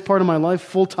this next part of my life,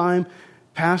 full-time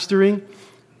pastoring.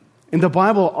 And the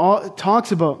Bible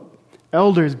talks about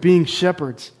elders being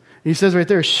shepherds. And he says right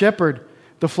there, shepherd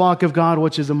the flock of God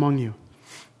which is among you.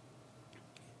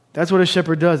 That's what a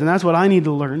shepherd does. And that's what I need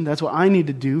to learn. That's what I need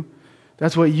to do.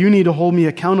 That's what you need to hold me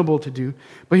accountable to do.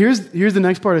 But here's the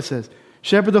next part it says.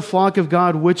 Shepherd the flock of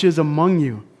God which is among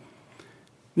you.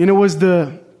 And it was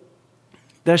that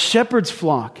shepherd's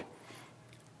flock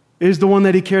is the one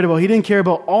that he cared about. He didn't care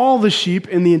about all the sheep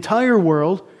in the entire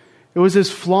world. It was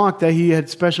his flock that he had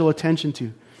special attention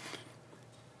to.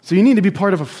 So you need to be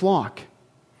part of a flock.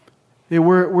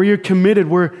 Where you're committed,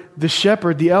 where the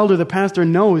shepherd, the elder, the pastor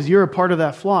knows you're a part of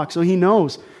that flock. So he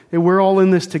knows that we're all in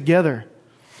this together.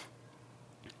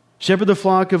 Shepherd the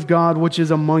flock of God which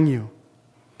is among you.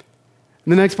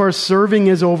 And the next part, serving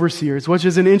as overseers, which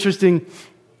is an interesting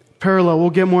parallel. We'll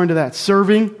get more into that.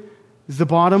 Serving is the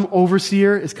bottom.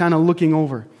 Overseer is kind of looking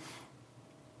over.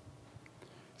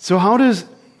 So how does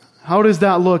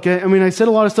that look? I mean, I said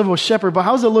a lot of stuff about shepherd, but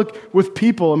how does it look with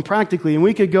people and practically? And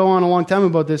we could go on a long time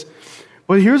about this.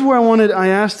 But here's where I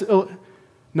asked,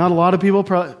 not a lot of people,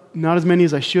 probably not as many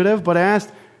as I should have, but I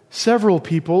asked several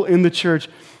people in the church.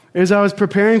 As I was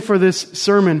preparing for this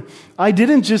sermon, I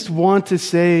didn't just want to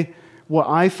say what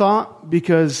I thought,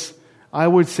 because I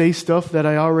would say stuff that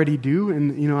I already do,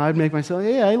 and I'd make myself,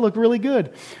 hey, I look really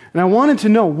good. And I wanted to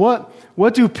know,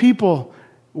 what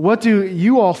do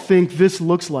you all think this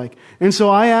looks like? And so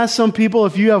I asked some people,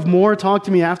 if you have more, talk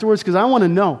to me afterwards, because I want to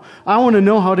know. I want to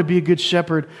know how to be a good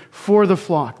shepherd for the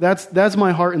flock. That's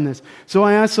my heart in this. So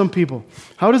I asked some people,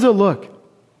 how does it look?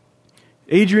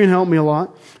 Adrienne helped me a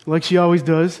lot, like she always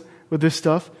does with this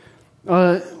stuff.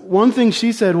 One thing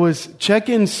she said was check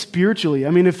in spiritually. I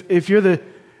mean, if you're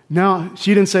now,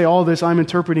 she didn't say all this, I'm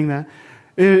interpreting that.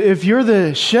 If you're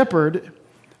the shepherd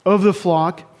of the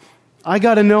flock, I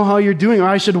got to know how you're doing, or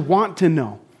I should want to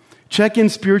know. Check in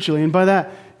spiritually. And by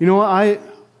that,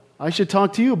 I should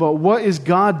talk to you about what is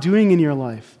God doing in your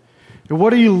life. And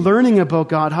what are you learning about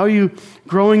God? How are you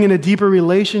growing in a deeper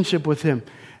relationship with Him?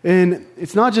 And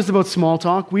it's not just about small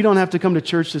talk. We don't have to come to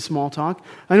church to small talk.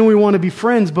 I know we want to be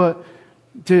friends, but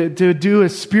to do a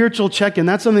spiritual check-in,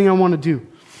 that's something I want to do.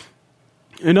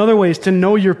 In other ways, to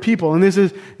know your people. And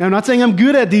I'm not saying I'm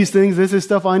good at these things. This is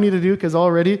stuff I need to do, because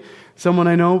already someone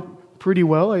I know pretty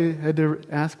well. I had to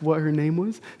ask what her name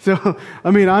was. So,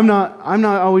 I'm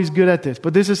not always good at this,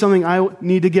 but this is something I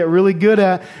need to get really good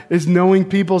at, is knowing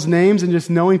people's names and just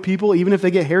knowing people, even if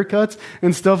they get haircuts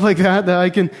and stuff like that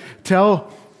I can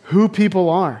tell who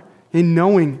people are and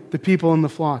knowing the people in the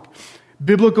flock.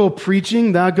 Biblical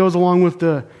preaching, that goes along with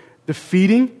the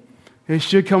feeding. It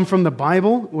should come from the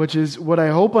Bible, which is what I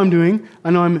hope I'm doing.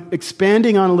 I know I'm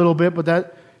expanding on a little bit, but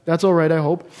that's all right, I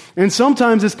hope. And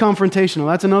sometimes it's confrontational.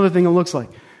 That's another thing it looks like.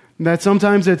 That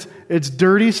sometimes it's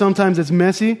dirty, sometimes it's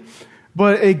messy.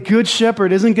 But a good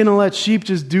shepherd isn't going to let sheep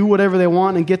just do whatever they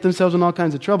want and get themselves in all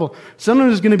kinds of trouble.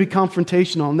 Sometimes it's going to be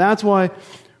confrontational. And that's why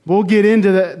we'll get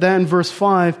into that in verse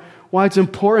 5, why it's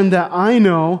important that I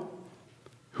know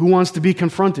who wants to be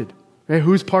confronted. Right?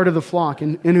 Who's part of the flock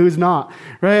and who's not.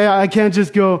 Right? I can't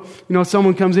just go,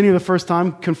 someone comes in here the first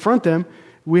time, confront them.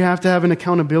 We have to have an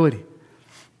accountability.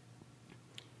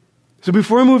 So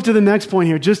before we move to the next point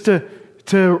here, just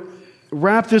to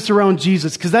wrap this around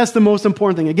Jesus, because that's the most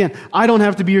important thing. Again, I don't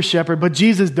have to be your shepherd, but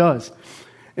Jesus does.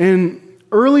 And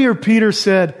earlier Peter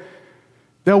said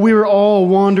that we were all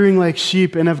wandering like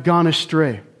sheep and have gone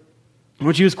astray,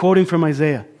 which he was quoting from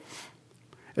Isaiah.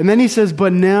 And then he says,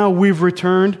 but now we've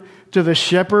returned to the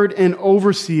shepherd and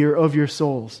overseer of your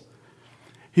souls.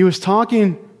 He was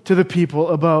talking to the people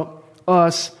about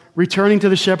us returning to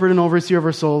the shepherd and overseer of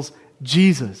our souls,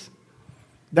 Jesus.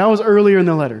 That was earlier in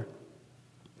the letter.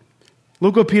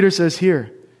 Look what Peter says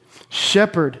here.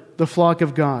 Shepherd the flock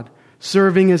of God,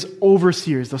 serving as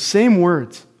overseers. The same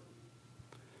words.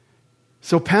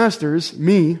 So pastors,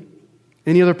 me,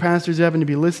 any other pastors who happen to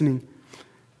be listening,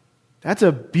 that's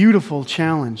a beautiful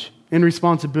challenge and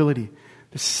responsibility.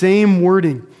 The same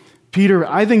wording Peter,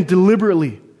 I think,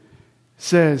 deliberately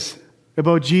says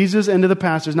about Jesus and to the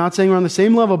pastors. Not saying we're on the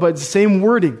same level, but it's the same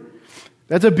wording.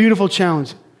 That's a beautiful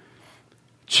challenge.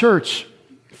 Church,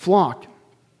 flock,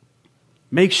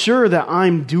 make sure that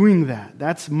I'm doing that.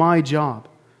 That's my job.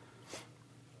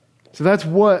 So that's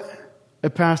what a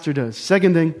pastor does.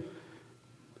 Second thing,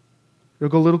 we'll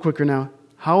go a little quicker now.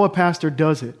 How a pastor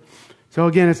does it. So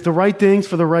again, it's the right things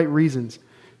for the right reasons.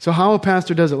 So how a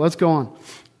pastor does it. Let's go on.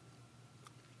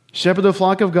 Shepherd the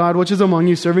flock of God, which is among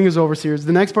you, serving as overseers.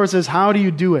 The next part says, how do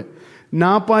you do it?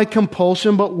 Not by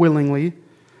compulsion, but willingly.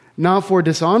 Not for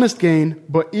dishonest gain,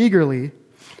 but eagerly.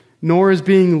 Nor as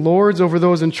being lords over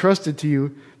those entrusted to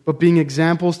you, but being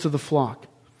examples to the flock.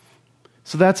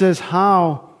 So that says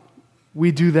how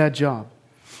we do that job.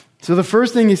 So the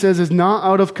first thing he says is not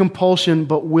out of compulsion,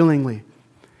 but willingly.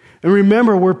 And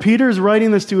remember, where Peter's writing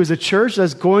this to is a church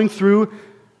that's going through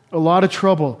a lot of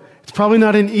trouble. It's probably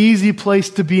not an easy place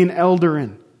to be an elder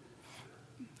in.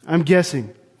 I'm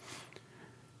guessing.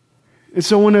 And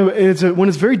so when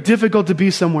it's very difficult to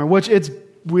be somewhere, which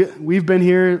we've been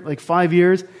here like 5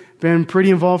 years, been pretty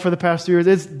involved for the past 2 years.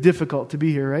 It's difficult to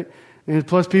be here, right? And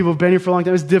plus people have been here for a long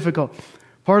time. It's difficult.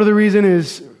 Part of the reason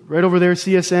is right over there,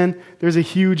 CSN. There's a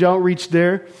huge outreach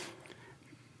there.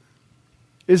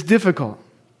 It's difficult.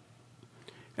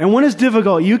 And when it's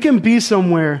difficult, you can be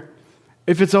somewhere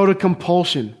if it's out of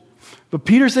compulsion. But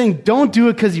Peter's saying, don't do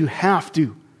it because you have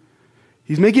to.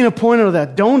 He's making a point out of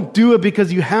that. Don't do it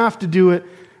because you have to do it,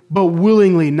 but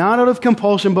willingly. Not out of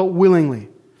compulsion, but willingly.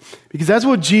 Because that's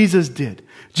what Jesus did.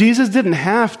 Jesus didn't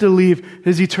have to leave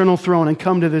his eternal throne and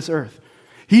come to this earth.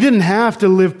 He didn't have to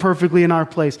live perfectly in our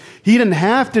place. He didn't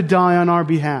have to die on our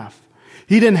behalf.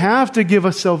 He didn't have to give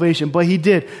us salvation, but he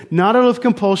did. Not out of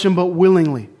compulsion, but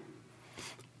willingly.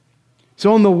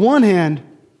 So on the one hand,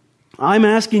 I'm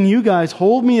asking you guys,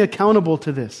 hold me accountable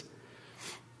to this.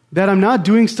 That I'm not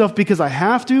doing stuff because I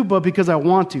have to, but because I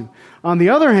want to. On the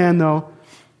other hand, though,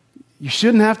 you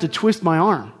shouldn't have to twist my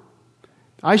arm.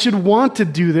 I should want to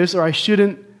do this or I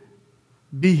shouldn't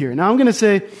be here. Now I'm going to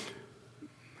say,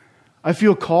 I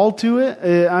feel called to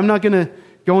it. I'm not going to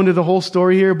go into the whole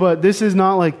story here, but this is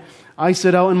not like I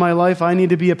set out in my life, I need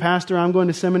to be a pastor, I'm going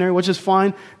to seminary, which is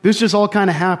fine. This just all kind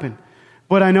of happened.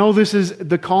 But I know this is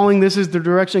the calling, this is the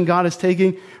direction God is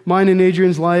taking mine and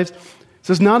Adrian's lives.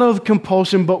 So it's not out of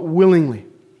compulsion, but willingly.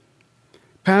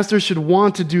 Pastors should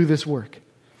want to do this work.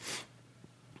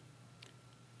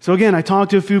 So again, I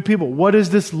talked to a few people. What does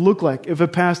this look like if a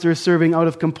pastor is serving out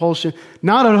of compulsion?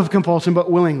 Not out of compulsion,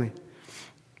 but willingly.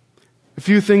 A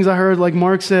few things I heard, like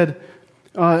Mark said,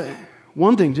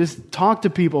 one thing, just talk to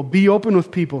people, be open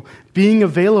with people, being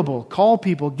available, call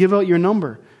people, give out your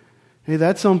number. Hey,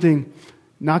 that's something,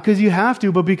 not because you have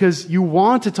to, but because you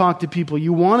want to talk to people,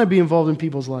 you want to be involved in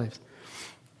people's lives.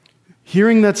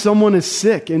 Hearing that someone is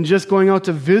sick and just going out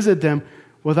to visit them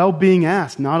without being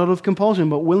asked, not out of compulsion,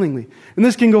 but willingly. And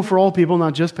this can go for all people,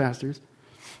 not just pastors.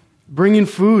 Bringing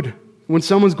food when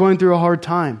someone's going through a hard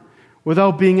time.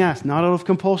 without being asked, not out of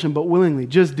compulsion, but willingly,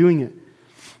 just doing it.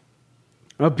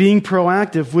 Being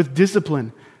proactive with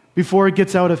discipline before it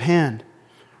gets out of hand.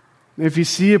 If you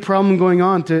see a problem going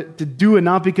on, to do it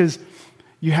not because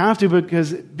you have to, but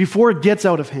because before it gets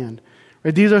out of hand.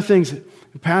 Right? These are things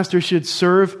the pastor should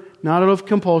serve not out of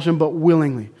compulsion, but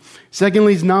willingly.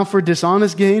 Secondly, it's not for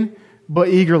dishonest gain, but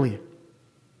eagerly.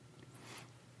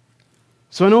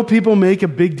 So I know people make a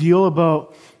big deal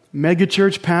about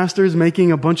megachurch pastors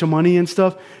making a bunch of money and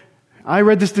stuff. I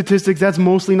read the statistics, that's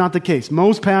mostly not the case.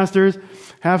 Most pastors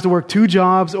have to work 2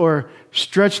 jobs or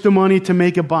stretch the money to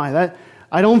make it by.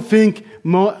 I don't think,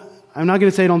 I'm not going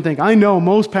to say I don't think. I know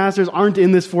most pastors aren't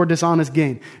in this for dishonest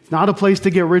gain. It's not a place to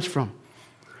get rich from.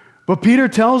 But Peter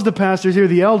tells the pastors here,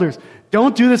 the elders,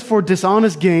 don't do this for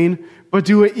dishonest gain, but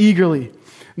do it eagerly.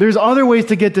 There's other ways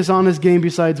to get dishonest gain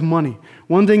besides money.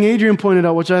 One thing Adrian pointed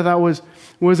out, which I thought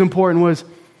was important, was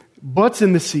butts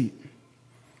in the seat.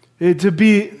 To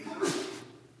be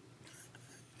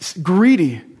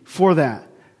greedy for that,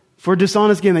 for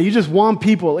dishonest gain, that you just want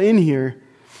people in here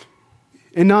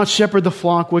and not shepherd the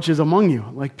flock which is among you,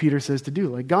 like Peter says to do,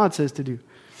 like God says to do.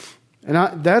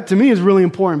 And that to me is really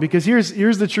important, because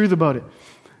here's the truth about it.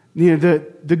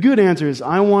 The good answer is,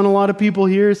 I want a lot of people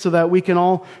here so that we can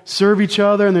all serve each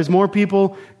other and there's more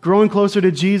people growing closer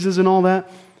to Jesus and all that.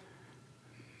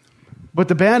 But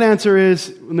the bad answer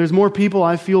is, when there's more people,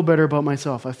 I feel better about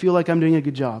myself. I feel like I'm doing a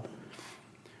good job.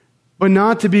 But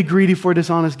not to be greedy for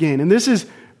dishonest gain. And this is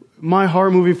my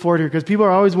heart moving forward here, because people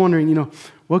are always wondering,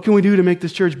 what can we do to make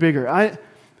this church bigger? I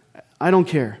don't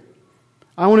care.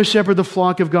 I want to shepherd the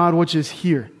flock of God which is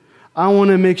here. I want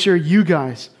to make sure you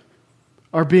guys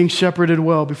are being shepherded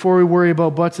well before we worry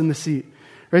about butts in the seat.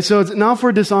 Right? So it's not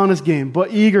for dishonest gain,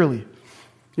 but eagerly.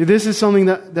 This is something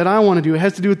that I want to do. It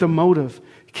has to do with the motive,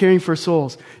 caring for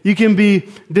souls. You can be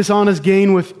dishonest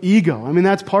gain with ego. I mean,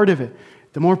 that's part of it.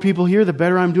 The more people hear, the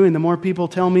better I'm doing. The more people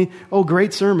tell me, oh,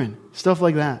 great sermon, stuff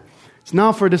like that. It's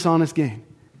not for dishonest gain.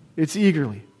 It's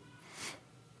eagerly.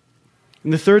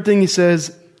 And the third thing he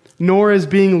says, nor as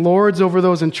being lords over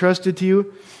those entrusted to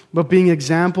you, but being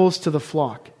examples to the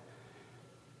flock.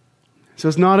 So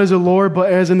it's not as a lord,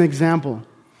 but as an example.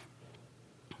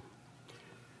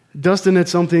 Dustin had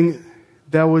something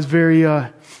that was very,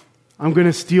 I'm going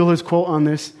to steal his quote on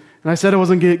this. And I said I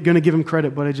wasn't going to give him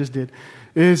credit, but I just did.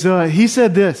 He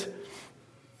said this,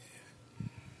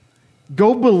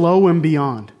 go below and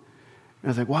beyond. And I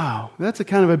was like, wow, that's a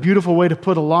kind of a beautiful way to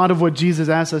put a lot of what Jesus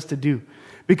asks us to do.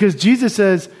 Because Jesus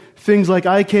says things like,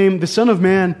 the Son of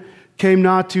Man came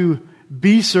not to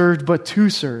be served, but to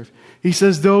serve. He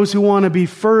says those who want to be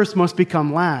first must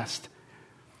become last.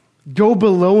 Go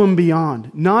below and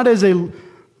beyond, not as a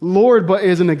Lord, but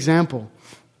as an example.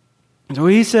 So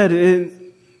he said,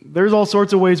 there's all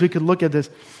sorts of ways we could look at this.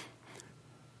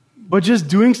 But just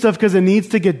doing stuff because it needs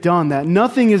to get done, that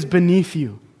nothing is beneath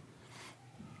you.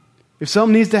 If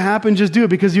something needs to happen, just do it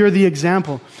because you're the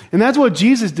example. And that's what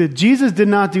Jesus did. Jesus did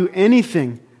not do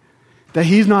anything that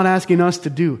he's not asking us to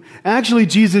do. Actually,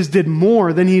 Jesus did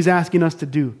more than he's asking us to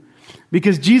do.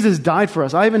 Because Jesus died for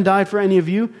us. I haven't died for any of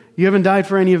you. You haven't died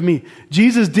for any of me.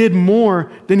 Jesus did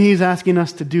more than he's asking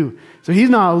us to do. So he's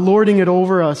not lording it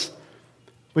over us,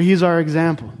 but he's our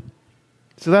example.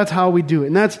 So that's how we do it.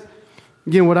 And that's,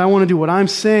 again, what I want to do. What I'm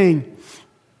saying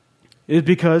is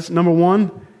because, number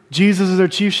one, Jesus is our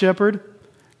chief shepherd.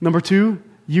 Number two,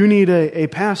 you need a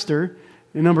pastor.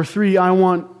 And number three, I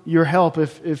want your help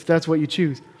if that's what you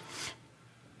choose.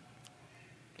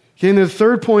 Okay, and the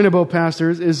third point about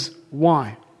pastors is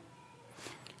why.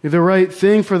 The right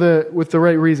thing with the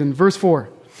right reason. Verse 4.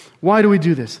 Why do we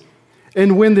do this?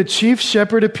 And when the chief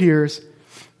shepherd appears,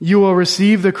 you will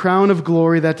receive the crown of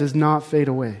glory that does not fade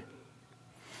away.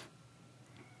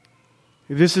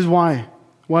 This is why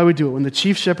we do it. When the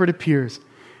chief shepherd appears,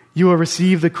 you will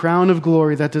receive the crown of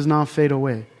glory that does not fade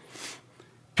away.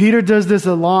 Peter does this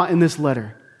a lot in this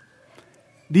letter.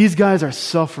 These guys are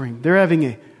suffering. They're having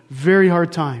a very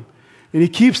hard time. And he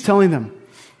keeps telling them,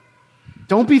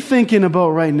 don't be thinking about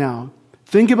right now.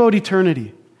 Think about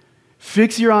eternity.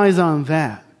 Fix your eyes on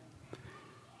that.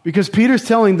 Because Peter's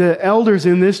telling the elders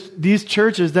in these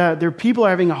churches that their people are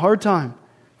having a hard time.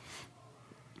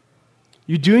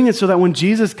 You're doing it so that when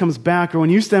Jesus comes back or when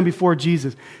you stand before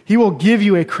Jesus, he will give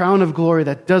you a crown of glory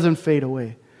that doesn't fade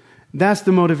away. That's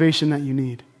the motivation that you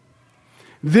need.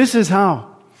 This is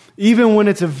how, even when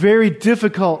it's a very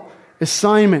difficult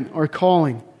assignment or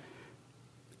calling,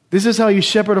 this is how you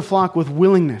shepherd a flock with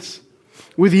willingness,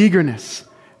 with eagerness,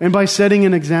 and by setting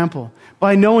an example,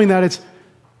 by knowing that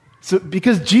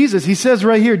because Jesus, he says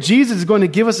right here, Jesus is going to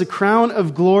give us a crown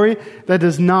of glory that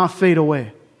does not fade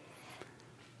away.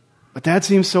 But that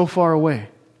seems so far away.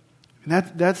 And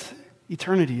that's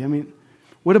eternity. I mean,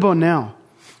 what about now?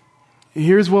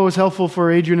 Here's what was helpful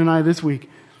for Adrian and I this week.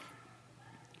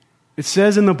 It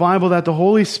says in the Bible that the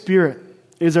Holy Spirit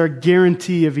is our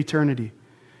guarantee of eternity.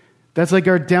 That's like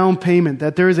our down payment,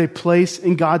 that there is a place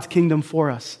in God's kingdom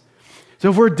for us. So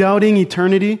if we're doubting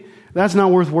eternity, that's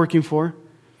not worth working for.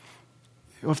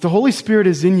 If the Holy Spirit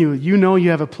is in you, you know you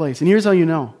have a place. And here's how you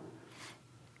know.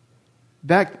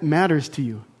 That matters to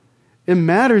you. It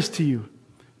matters to you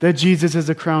that Jesus has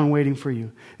a crown waiting for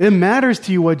you. It matters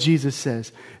to you what Jesus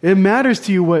says. It matters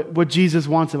to you what Jesus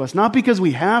wants of us. Not because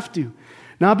we have to.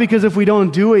 Not because if we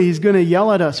don't do it, He's going to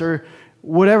yell at us or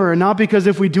whatever. Not because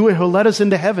if we do it, He'll let us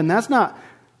into heaven. That's not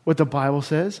what the Bible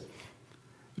says.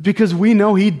 Because we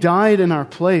know He died in our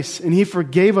place and He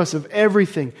forgave us of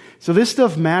everything. So this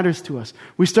stuff matters to us.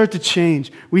 We start to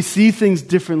change. We see things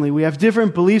differently. We have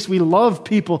different beliefs. We love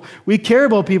people. We care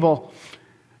about people.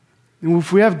 And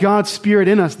if we have God's Spirit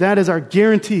in us, that is our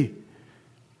guarantee.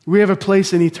 We have a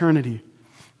place in eternity.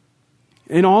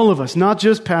 In all of us, not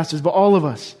just pastors, but all of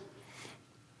us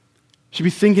should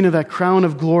be thinking of that crown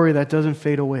of glory that doesn't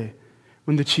fade away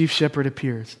when the chief shepherd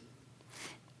appears.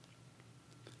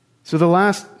 So the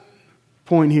last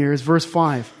point here is verse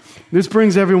 5. This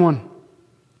brings everyone,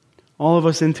 all of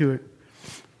us, into it.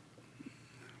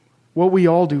 What we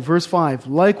all do. Verse 5.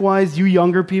 Likewise, you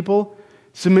younger people,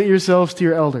 submit yourselves to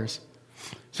your elders.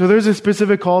 So there's a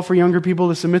specific call for younger people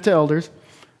to submit to elders.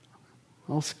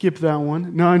 I'll skip that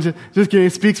one. No, I'm just kidding.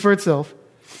 It speaks for itself.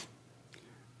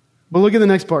 But look at the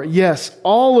next part. Yes,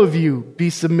 all of you be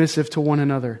submissive to one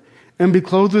another and be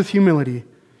clothed with humility.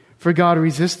 For God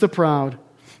resists the proud,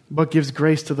 but gives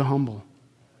grace to the humble.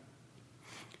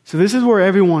 So this is where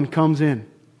everyone comes in.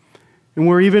 And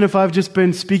where even if I've just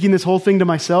been speaking this whole thing to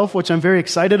myself, which I'm very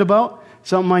excited about,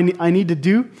 something I need to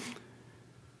do.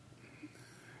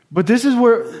 But this is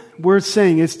where it's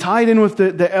saying, it's tied in with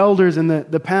the elders and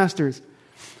the pastors.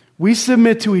 We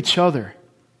submit to each other.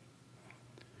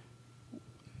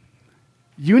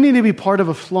 You need to be part of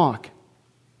a flock.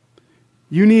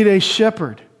 You need a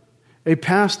shepherd, a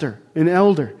pastor, an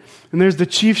elder. And there's the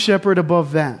chief shepherd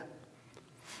above that.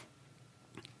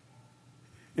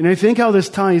 And I think how this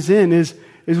ties in is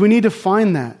we need to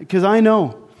find that. Because I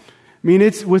know. I mean,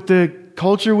 it's with the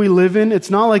culture we live in,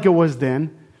 it's not like it was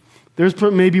then. There's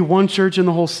maybe one church in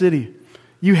the whole city.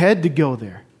 You had to go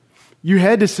there. You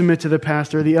had to submit to the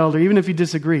pastor or the elder, even if you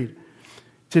disagreed.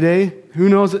 Today, who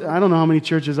knows? I don't know how many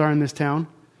churches are in this town.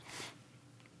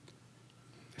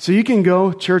 So you can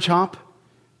go church hop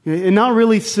and not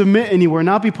really submit anywhere,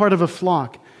 not be part of a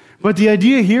flock. But the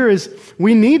idea here is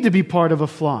we need to be part of a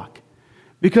flock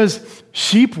because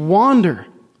sheep wander.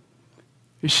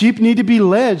 Sheep need to be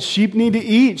led. Sheep need to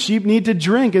eat. Sheep need to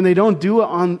drink, and they don't do it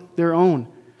on their own.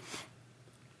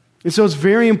 And so it's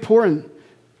very important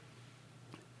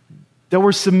that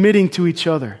we're submitting to each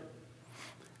other.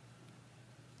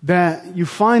 That you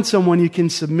find someone you can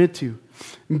submit to.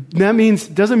 That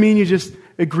doesn't mean you just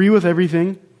agree with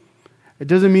everything. It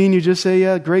doesn't mean you just say,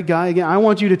 yeah, great guy. Again, I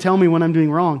want you to tell me when I'm doing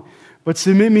wrong. But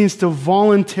submit means to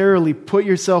voluntarily put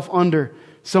yourself under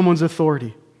someone's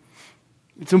authority.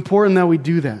 It's important that we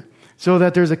do that. So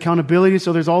that there's accountability,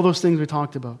 so there's all those things we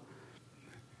talked about.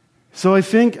 So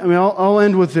I'll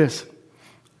end with this.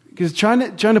 Because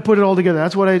trying to put it all together,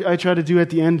 that's what I try to do at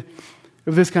the end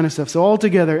of this kind of stuff. So all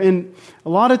together. And a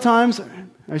lot of times,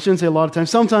 I shouldn't say a lot of times,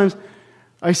 sometimes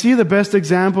I see the best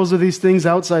examples of these things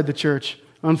outside the church,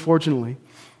 unfortunately.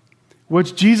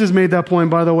 Which Jesus made that point,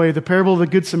 by the way, the parable of the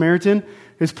Good Samaritan.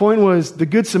 His point was the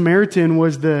Good Samaritan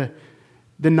was the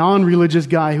non-religious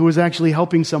guy who was actually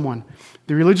helping someone.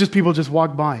 The religious people just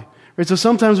walked by. Right? So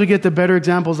sometimes we get the better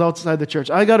examples outside the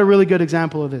church. I got a really good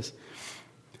example of this.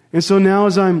 And so now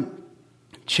as I'm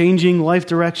changing life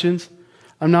directions,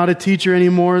 I'm not a teacher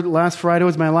anymore. Last Friday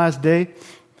was my last day.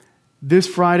 This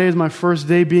Friday is my first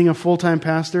day being a full-time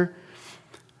pastor.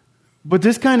 But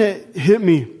this kind of hit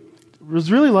me. It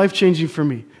was really life-changing for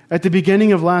me at the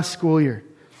beginning of last school year.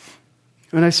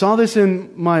 And I saw this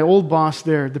in my old boss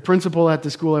there, the principal at the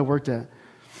school I worked at.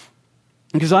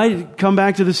 Because I come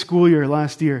back to the school year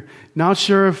last year, not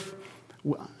sure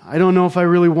I don't know if I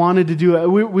really wanted to do it.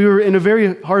 We were in a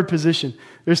very hard position.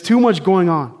 There's too much going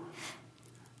on.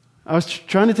 I was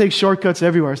trying to take shortcuts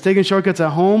everywhere. I was taking shortcuts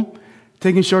at home,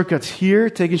 taking shortcuts here,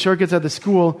 taking shortcuts at the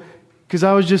school, because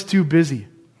I was just too busy.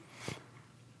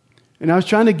 And I was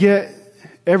trying to get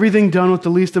everything done with the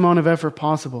least amount of effort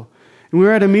possible. And we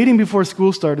were at a meeting before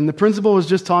school started, and the principal was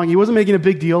just talking. He wasn't making a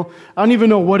big deal. I don't even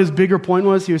know what his bigger point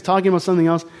was. He was talking about something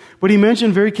else. But he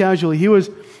mentioned very casually, he was,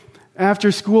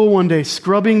 after school one day,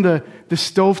 scrubbing the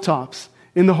stovetops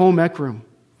in the home ec room.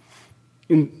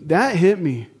 And that hit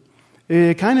me.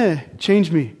 It kind of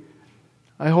changed me,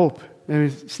 I hope. It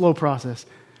was a slow process.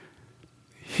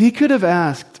 He could have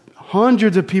asked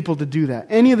hundreds of people to do that.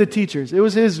 Any of the teachers. It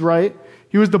was his right.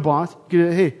 He was the boss. He could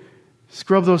have, hey,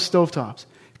 scrub those stovetops.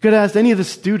 He could have asked any of the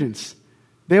students.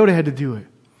 They would have had to do it.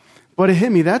 But it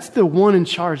hit me. That's the one in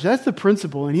charge. That's the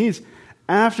principal. And he's,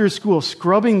 after school,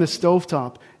 scrubbing the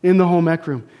stovetop in the home ec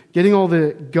room, getting all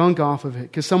the gunk off of it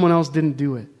because someone else didn't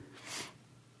do it.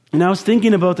 And I was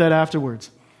thinking about that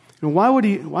afterwards. And why would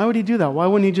he do that? Why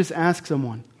wouldn't he just ask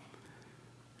someone?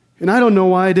 And I don't know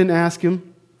why I didn't ask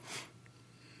him.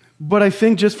 But I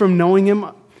think just from knowing him,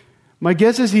 my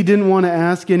guess is he didn't want to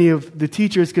ask any of the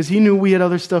teachers because he knew we had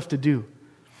other stuff to do.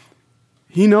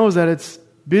 He knows that it's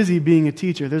busy being a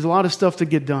teacher. There's a lot of stuff to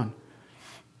get done.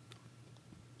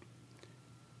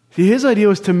 See, his idea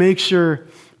was to make sure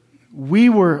we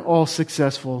were all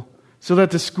successful so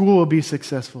that the school will be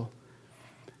successful.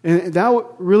 And that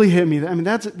really hit me. I mean,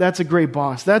 that's a great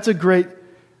boss. That's a great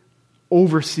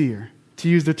overseer, to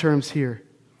use the terms here.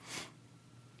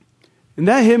 And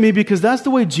that hit me because that's the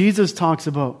way Jesus talks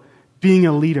about being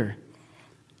a leader.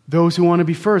 Those who want to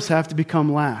be first have to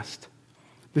become last.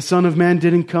 The Son of Man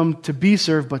didn't come to be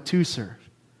served, but to serve.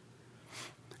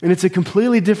 And it's a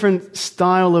completely different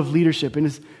style of leadership.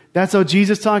 And that's how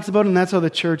Jesus talks about it, and that's how the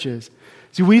church is.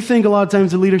 See, we think a lot of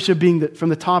times of leadership being from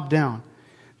the top down.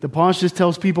 The boss just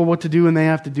tells people what to do and they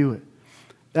have to do it.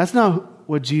 That's not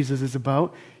what Jesus is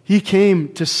about. He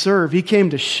came to serve. He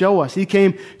came to show us. He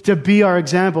came to be our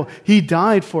example. He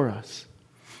died for us.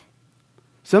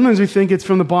 Sometimes we think it's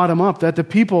from the bottom up, that the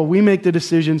people, we make the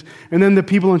decisions, and then the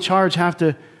people in charge have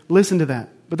to listen to that.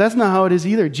 But that's not how it is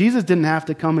either. Jesus didn't have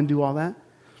to come and do all that.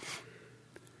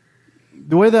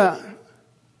 The way that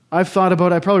I've thought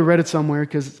about it, I probably read it somewhere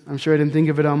because I'm sure I didn't think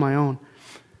of it on my own.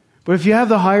 But if you have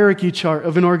the hierarchy chart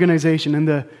of an organization and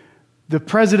the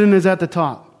president is at the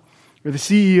top, or the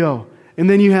CEO, and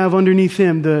then you have underneath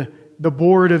him the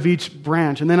board of each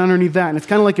branch, and then underneath that, and it's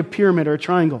kind of like a pyramid or a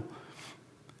triangle.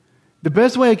 The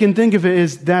best way I can think of it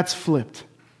is that's flipped.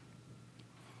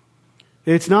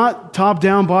 It's not top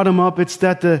down, bottom up. It's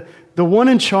that the one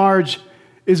in charge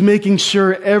is making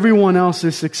sure everyone else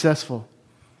is successful.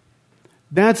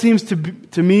 That seems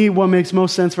to me what makes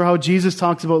most sense for how Jesus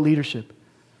talks about leadership.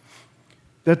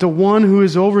 That the one who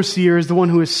is overseer is the one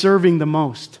who is serving the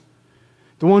most.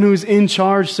 The one who is in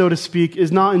charge, so to speak,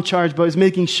 is not in charge, but is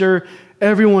making sure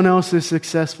everyone else is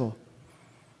successful.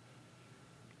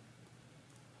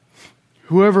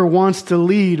 Whoever wants to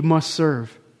lead must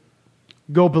serve.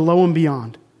 Go below and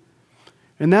beyond.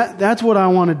 And that's what I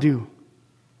want to do.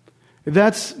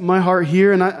 That's my heart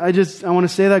here, and I want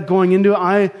to say that going into it.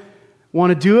 I want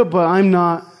to do it, but I'm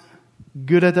not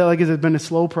good at that. Like it's been a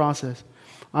slow process.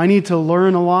 I need to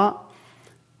learn a lot,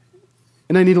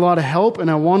 and I need a lot of help, and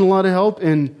I want a lot of help,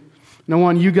 and I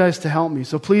want you guys to help me.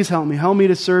 So please help me. Help me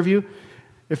to serve you.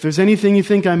 If there's anything you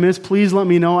think I missed, please let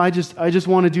me know. I just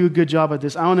want to do a good job at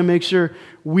this. I want to make sure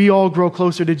we all grow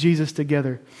closer to Jesus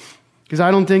together. Because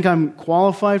I don't think I'm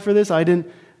qualified for this. I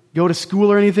didn't go to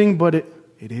school or anything, but it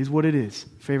is what it is.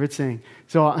 Favorite saying.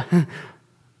 So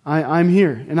I'm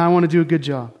here, and I want to do a good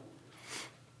job.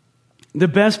 The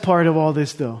best part of all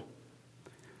this, though,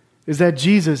 is that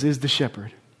Jesus is the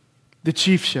shepherd, the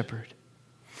chief shepherd.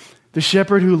 The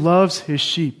shepherd who loves his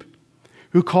sheep,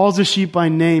 who calls the sheep by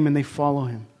name and they follow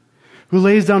him, who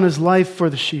lays down his life for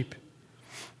the sheep.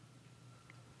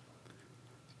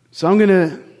 So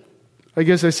I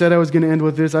guess I said I was going to end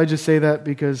with this. I just say that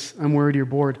because I'm worried you're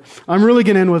bored. I'm really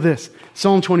going to end with this,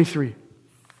 Psalm 23.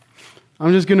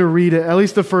 I'm just going to read it, at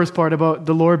least the first part about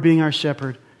the Lord being our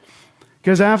shepherd.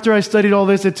 Because after I studied all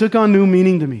this, it took on new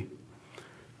meaning to me.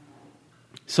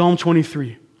 Psalm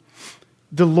 23.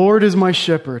 The Lord is my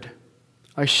shepherd,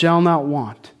 I shall not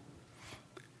want.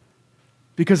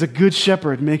 Because a good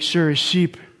shepherd makes sure his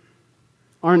sheep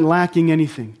aren't lacking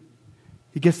anything.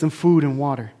 He gets them food and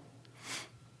water.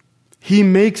 He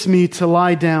makes me to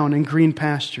lie down in green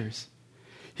pastures.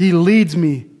 He leads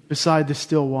me beside the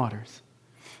still waters.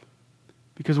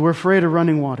 Because we're afraid of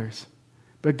running waters,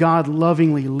 but God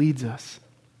lovingly leads us.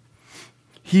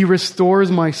 He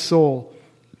restores my soul.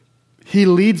 He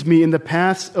leads me in the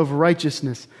paths of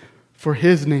righteousness for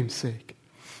his name's sake.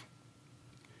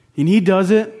 And he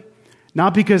does it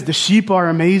not because the sheep are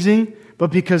amazing,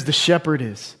 but because the shepherd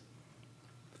is.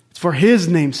 It's for his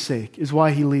name's sake is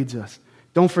why he leads us.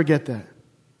 Don't forget that.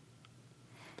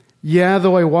 Yeah,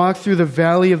 though I walk through the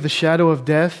valley of the shadow of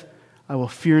death, I will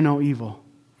fear no evil.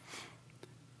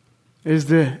 As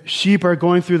the sheep are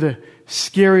going through the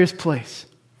scariest place,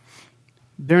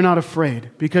 they're not afraid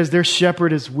because their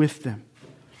shepherd is with them.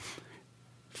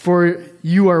 For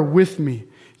you are with me.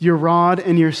 Your rod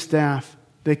and your staff,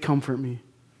 they comfort me.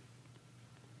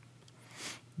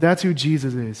 That's who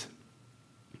Jesus is.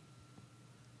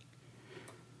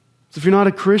 So if you're not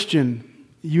a Christian,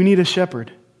 you need a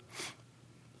shepherd.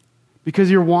 Because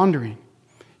you're wandering.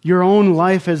 Your own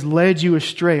life has led you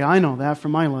astray. I know that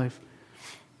from my life.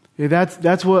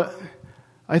 That's what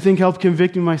I think helped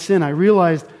convict me of my sin. I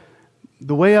realized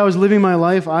the way I was living my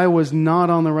life, I was not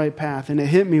on the right path. And it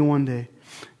hit me one day.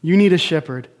 You need a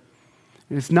shepherd.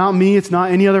 And it's not me, it's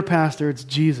not any other pastor, it's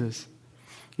Jesus.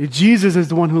 Jesus is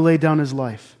the one who laid down his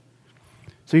life.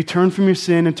 So you turn from your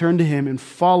sin and turn to him and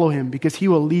follow him because he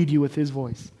will lead you with his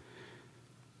voice.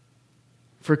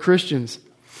 For Christians,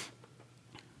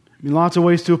 lots of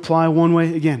ways to apply. One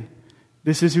way, again,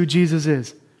 this is who Jesus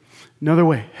is. Another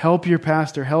way, help your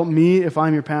pastor. Help me if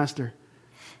I'm your pastor.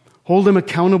 Hold him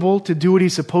accountable to do what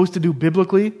he's supposed to do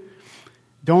biblically.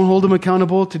 Don't hold him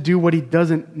accountable to do what he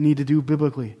doesn't need to do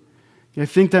biblically. I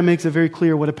think that makes it very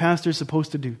clear what a pastor is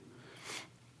supposed to do.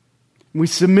 We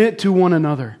submit to one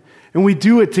another. And we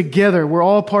do it together. We're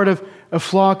all part of a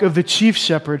flock of the chief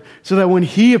shepherd so that when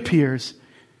he appears,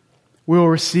 we will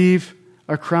receive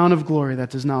a crown of glory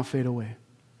that does not fade away.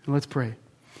 And let's pray.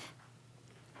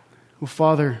 Well,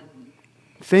 Father,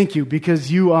 thank you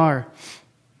because you are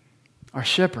our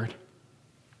shepherd.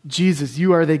 Jesus,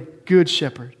 you are the good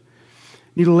shepherd.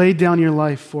 You laid down your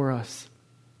life for us.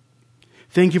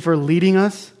 Thank you for leading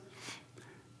us.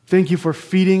 Thank you for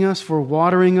feeding us, for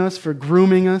watering us, for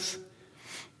grooming us,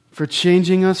 for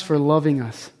changing us, for loving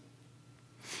us.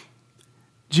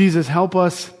 Jesus, help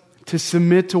us to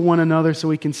submit to one another so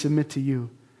we can submit to you.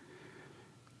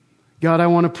 God, I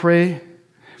want to pray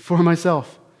for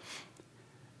myself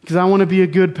because I want to be a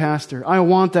good pastor. I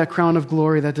want that crown of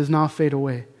glory that does not fade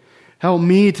away. Help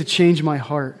me to change my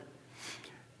heart.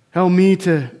 Help me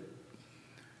to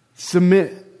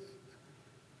submit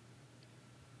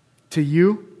to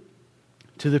you,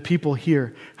 to the people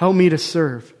here. Help me to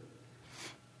serve.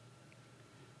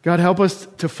 God, help us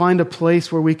to find a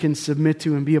place where we can submit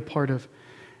to and be a part of.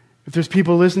 If there's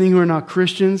people listening who are not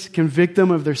Christians, convict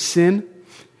them of their sin.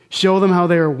 Show them how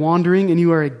they are wandering, and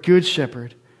you are a good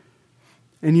shepherd.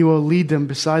 And you will lead them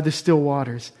beside the still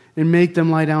waters and make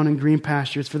them lie down in green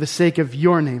pastures for the sake of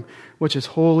your name, which is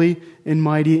holy and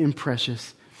mighty and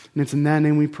precious. And it's in that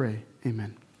name we pray.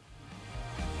 Amen.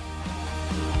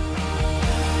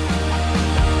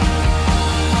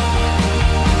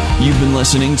 You've been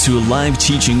listening to a live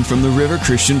teaching from the River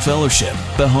Christian Fellowship,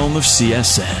 the home of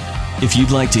CSN. If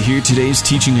you'd like to hear today's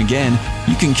teaching again,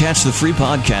 you can catch the free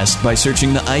podcast by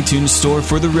searching the iTunes store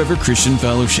for the River Christian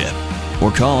Fellowship, or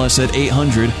call us at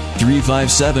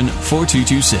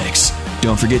 800-357-4226.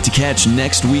 Don't forget to catch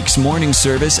next week's morning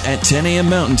service at 10 a.m.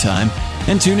 Mountain Time,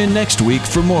 and tune in next week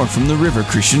for more from the River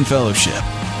Christian Fellowship.